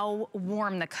how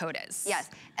warm the coat is.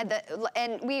 Yes, and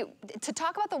to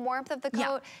talk about the warmth of the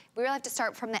coat, we really have to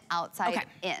start from the outside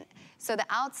in. So the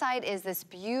outside is this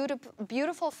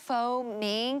beautiful faux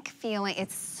mink feeling.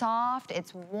 It's soft,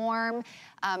 it's warm,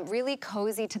 really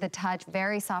cozy to the touch,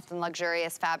 very soft and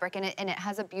luxurious fabric, and it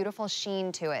has a beautiful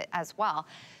sheen to it as well.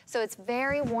 So it's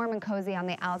very warm and cozy on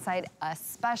the outside,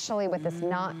 especially with this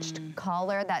notched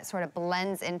collar that sort of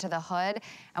blends into the hood.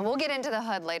 And we'll get into the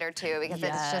hood later too, because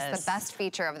it's just the best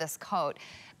feature of this coat.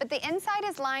 But the inside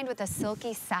is lined with a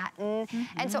silky satin.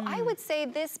 And so I would say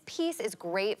this piece is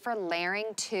great for layering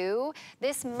too.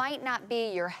 This might not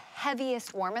be your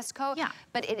heaviest, warmest coat,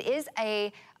 but it is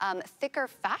a thicker,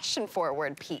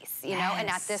 fashion-forward piece, you know, and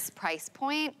at this price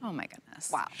point. Oh my goodness.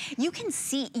 Wow. You can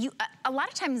see, a lot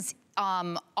of times,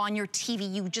 on your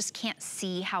TV, you just can't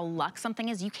see how luxe something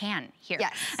is. You can here.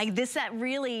 Yes. Like this, that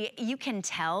really, you can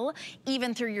tell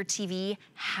even through your TV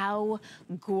how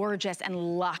gorgeous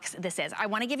and luxe this is. I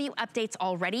wanna give you updates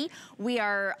already. We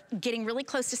are getting really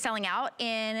close to selling out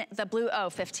in the blue,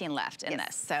 15 left in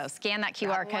this. So scan that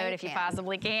QR code if you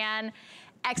possibly can.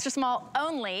 Extra small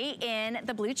only in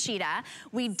the blue cheetah.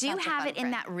 We do have it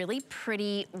in that really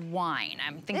pretty wine.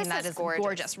 I'm thinking that is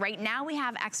gorgeous. Right now we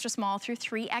have extra small through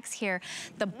 3X here.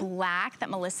 The black that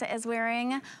Melissa is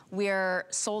wearing, we're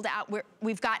sold out.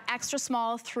 We've got extra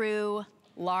small through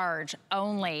large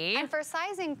only. And for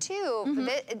sizing too,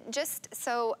 just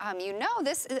so you know,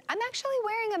 I'm actually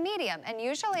wearing a medium, and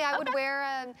usually I would wear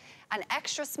an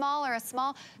extra small or a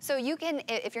small. So you can,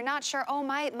 if you're not sure, oh,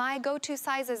 my go-to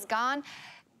size is gone,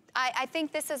 I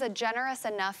think this is a generous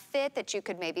enough fit that you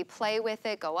could maybe play with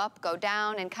it, go up, go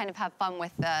down, and kind of have fun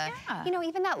with the, you know,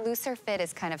 even that looser fit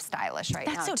is kind of stylish right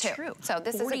now too. That's so true. So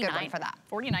this is a good one for that.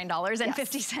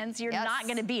 $49.50, you're not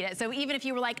gonna beat it. So even if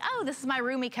you were like, oh, this is my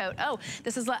roomy coat, oh,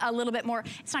 this is a little bit more,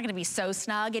 it's not gonna be so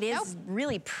snug. It is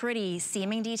really pretty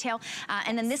seaming detail.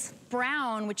 And then this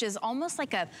brown, which is almost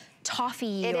like a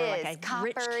toffee or like a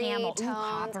rich camel.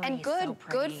 Tones. Coppery, and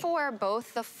good for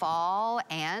both the fall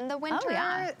and the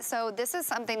winter. So this is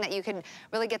something that you can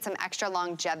really get some extra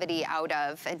longevity out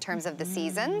of in terms of the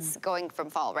seasons, going from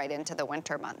fall right into the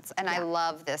winter months. And I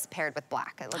love this paired with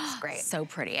black. It looks great. So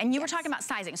pretty. And you were talking about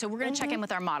sizing, so we're gonna check in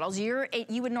with our models. You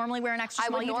would normally wear an extra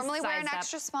small. I would normally wear an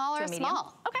extra small or a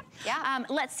small. Okay. Yeah.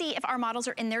 Let's see if our models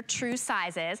are in their true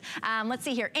sizes. Let's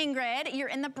see here. Ingrid, you're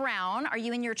in the brown. Are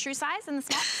you in your true size in the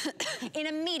small? In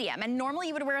a medium, and normally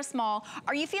you would wear a small.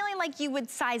 Are you feeling like you would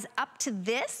size up to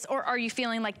this, or are you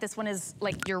feeling like this one is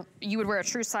like you would wear a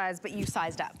true size, but you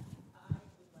sized up?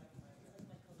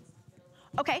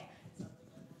 Okay.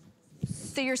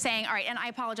 So you're saying, all right, and I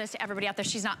apologize to everybody out there,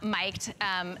 she's not mic'd,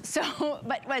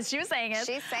 but what she was saying is...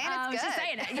 She's saying it's good. She's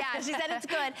saying it, yeah, she said it's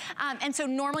good. And so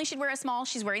normally she'd wear a small,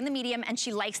 she's wearing the medium, and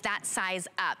she likes that size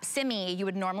up. Simi, you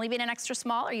would normally be in an extra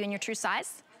small. Are you in your true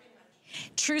size?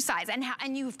 True size,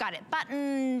 and you've got it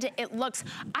buttoned. It looks,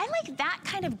 I like that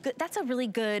kind of good, that's a really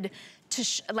good,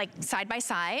 like side by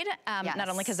side, not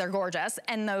only because they're gorgeous,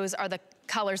 and those are the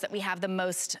colors that we have the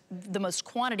most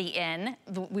quantity in.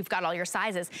 We've got all your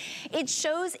sizes. It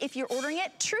shows if you're ordering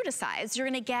it true to size, you're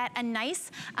gonna get a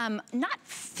nice, not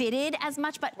fitted as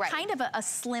much, but kind of a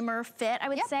slimmer fit, I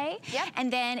would say.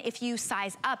 And then if you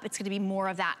size up, it's gonna be more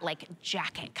of that like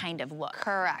jacket kind of look.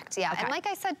 Correct, yeah. And like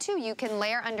I said too, you can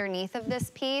layer underneath of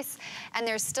this piece, and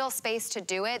there's still space to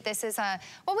do it. This is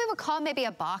what we would call maybe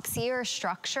a boxier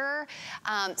structure.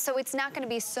 So it's not gonna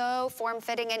be so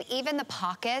form-fitting, and even the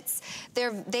pockets,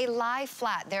 they lie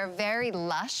flat. They're very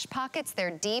lush pockets.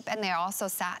 They're deep, and they're also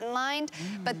satin lined,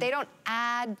 but they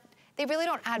really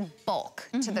don't add bulk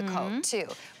to the coat too.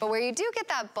 But where you do get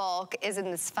that bulk is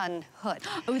in this fun hood,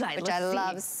 which I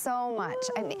love so much.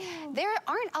 I mean, there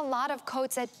aren't a lot of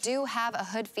coats that do have a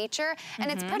hood feature,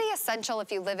 and it's pretty essential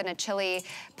if you live in a chilly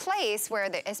place,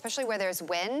 especially where there's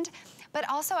wind. But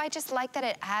also, I just like that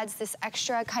it adds this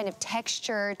extra kind of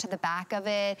texture to the back of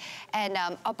it, and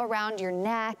up around your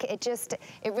neck. It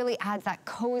really adds that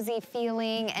cozy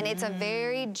feeling, and it's a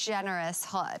very generous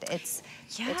hood. It's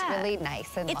really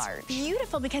nice and large. It's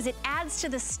beautiful because it adds to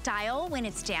the style when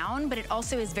it's down, but it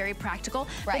also is very practical.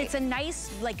 Right. But it's a nice,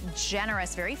 like,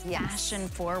 generous, very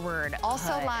fashion-forward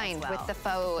also lined with the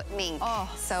faux mink. Oh,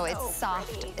 so it's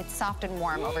soft. Pretty. It's soft and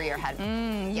warm over your head.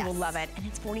 You will love it. And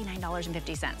it's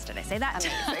 $49.50. Did I say that?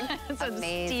 Amazing. It's a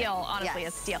steal, honestly,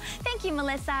 a steal. Thank you,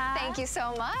 Melissa. Thank you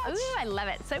so much. Ooh, I love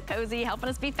it. So cozy, helping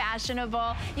us be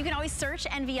fashionable. You can always search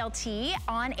NVLT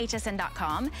on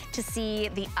hsn.com to see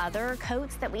the other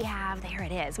coats that we have. There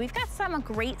it is. We've got some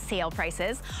great sale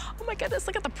prices. Oh my goodness,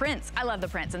 look at the prints. I love the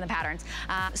prints and the patterns.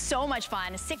 So much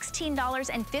fun.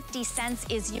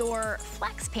 $16.50 is your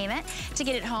flex payment to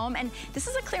get it home. And this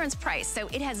is a clearance price, so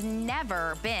it has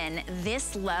never been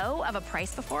this low of a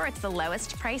price before. It's the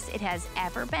lowest price it has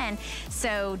ever been.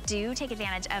 So do take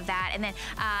advantage of that. And then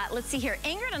let's see here.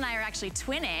 Ingrid and I are actually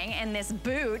twinning in this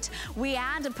boot. We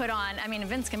had to put on, I mean,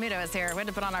 Vince Camuto is here. We had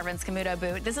to put on our Vince Camuto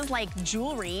boot. This is like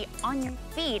jewelry on your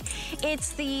feet.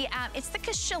 It's the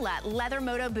Kashilla leather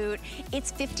moto boot.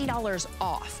 It's $50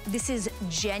 off. This is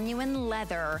genuine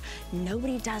leather.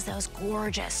 Nobody does those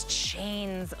gorgeous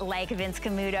chains like Vince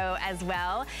Camuto as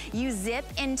well. You zip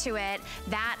into it,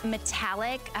 that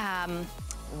metallic,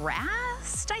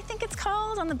 Rast, I think it's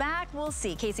called, on the back. We'll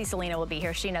see. Casey Selena will be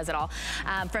here. She knows it all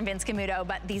from Vince Camuto,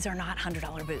 but these are not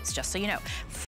 $100 boots, just so you know.